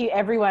thank you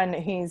everyone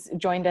who's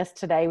joined us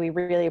today. We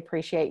really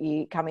appreciate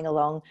you coming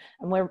along,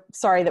 and we're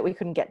sorry that we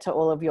couldn't get to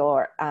all of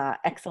your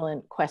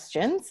excellent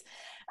questions.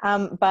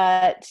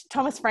 But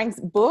Thomas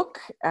Frank's book,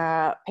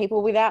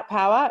 People Without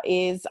Power,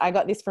 I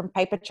got this from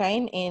Paper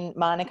Chain in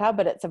Monica,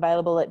 but it's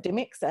available at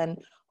Dymocks and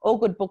all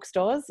good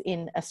bookstores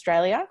in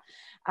Australia.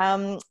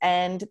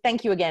 And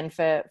thank you again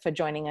for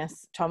joining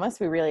us, Thomas.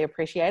 We really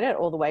appreciate it,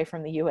 all the way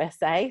from the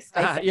USA.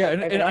 Yeah,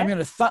 and I'm in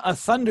a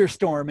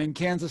thunderstorm in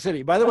Kansas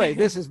City. By the way,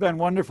 this has been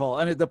wonderful,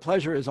 and the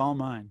pleasure is all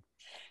mine.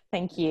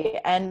 Thank you.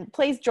 And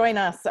please join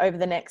us over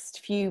the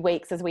next few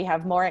weeks as we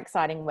have more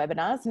exciting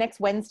webinars.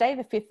 Next Wednesday,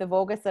 the 5th of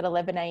August at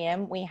 11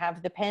 a.m, we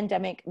have the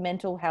Pandemic,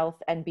 Mental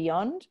Health and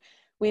Beyond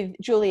with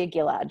Julia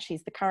Gillard.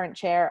 She's the current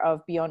chair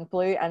of Beyond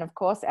Blue and, of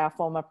course, our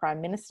former Prime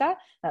Minister.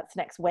 That's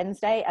next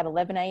Wednesday at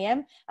 11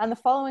 a.m. And the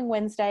following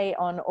Wednesday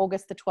on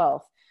August the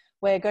 12th,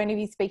 we're going to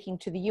be speaking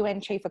to the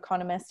UN Chief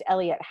Economist,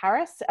 Elliot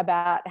Harris,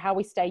 about how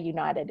we stay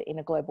united in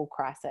a global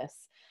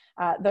crisis.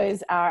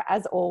 Those are,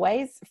 as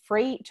always,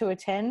 free to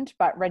attend,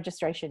 but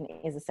registration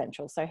is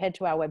essential. So head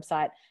to our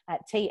website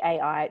at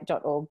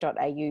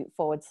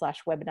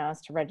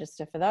tai.org.au/webinars to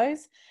register for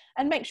those.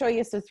 And make sure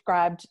you're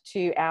subscribed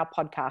to our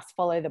podcast,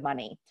 Follow the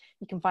Money.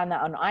 You can find that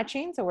on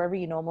iTunes or wherever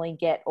you normally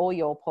get all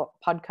your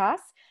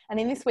podcasts. And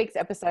in this week's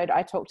episode,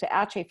 I talked to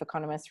our chief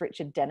economist,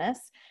 Richard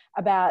Dennis,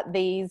 about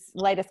these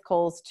latest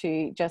calls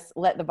to just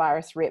let the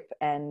virus rip,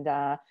 and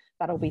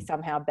that'll be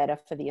somehow better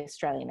for the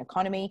Australian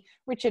economy.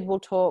 Richard will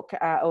talk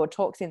or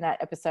talks in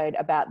that episode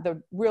about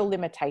the real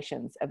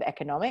limitations of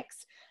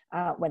economics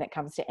when it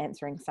comes to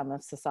answering some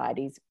of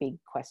society's big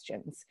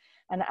questions.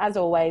 And as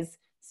always,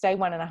 stay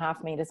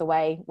 1.5 meters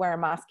away, wear a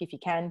mask if you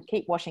can,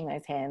 keep washing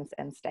those hands,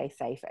 and stay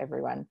safe,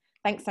 everyone.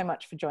 Thanks so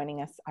much for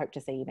joining us. I hope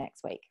to see you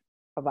next week.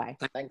 Bye-bye.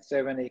 Thanks,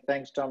 Ebony.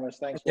 Thanks, Thomas.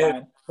 Thanks,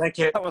 Wayne. Thank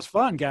you. That was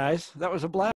fun, guys. That was a blast.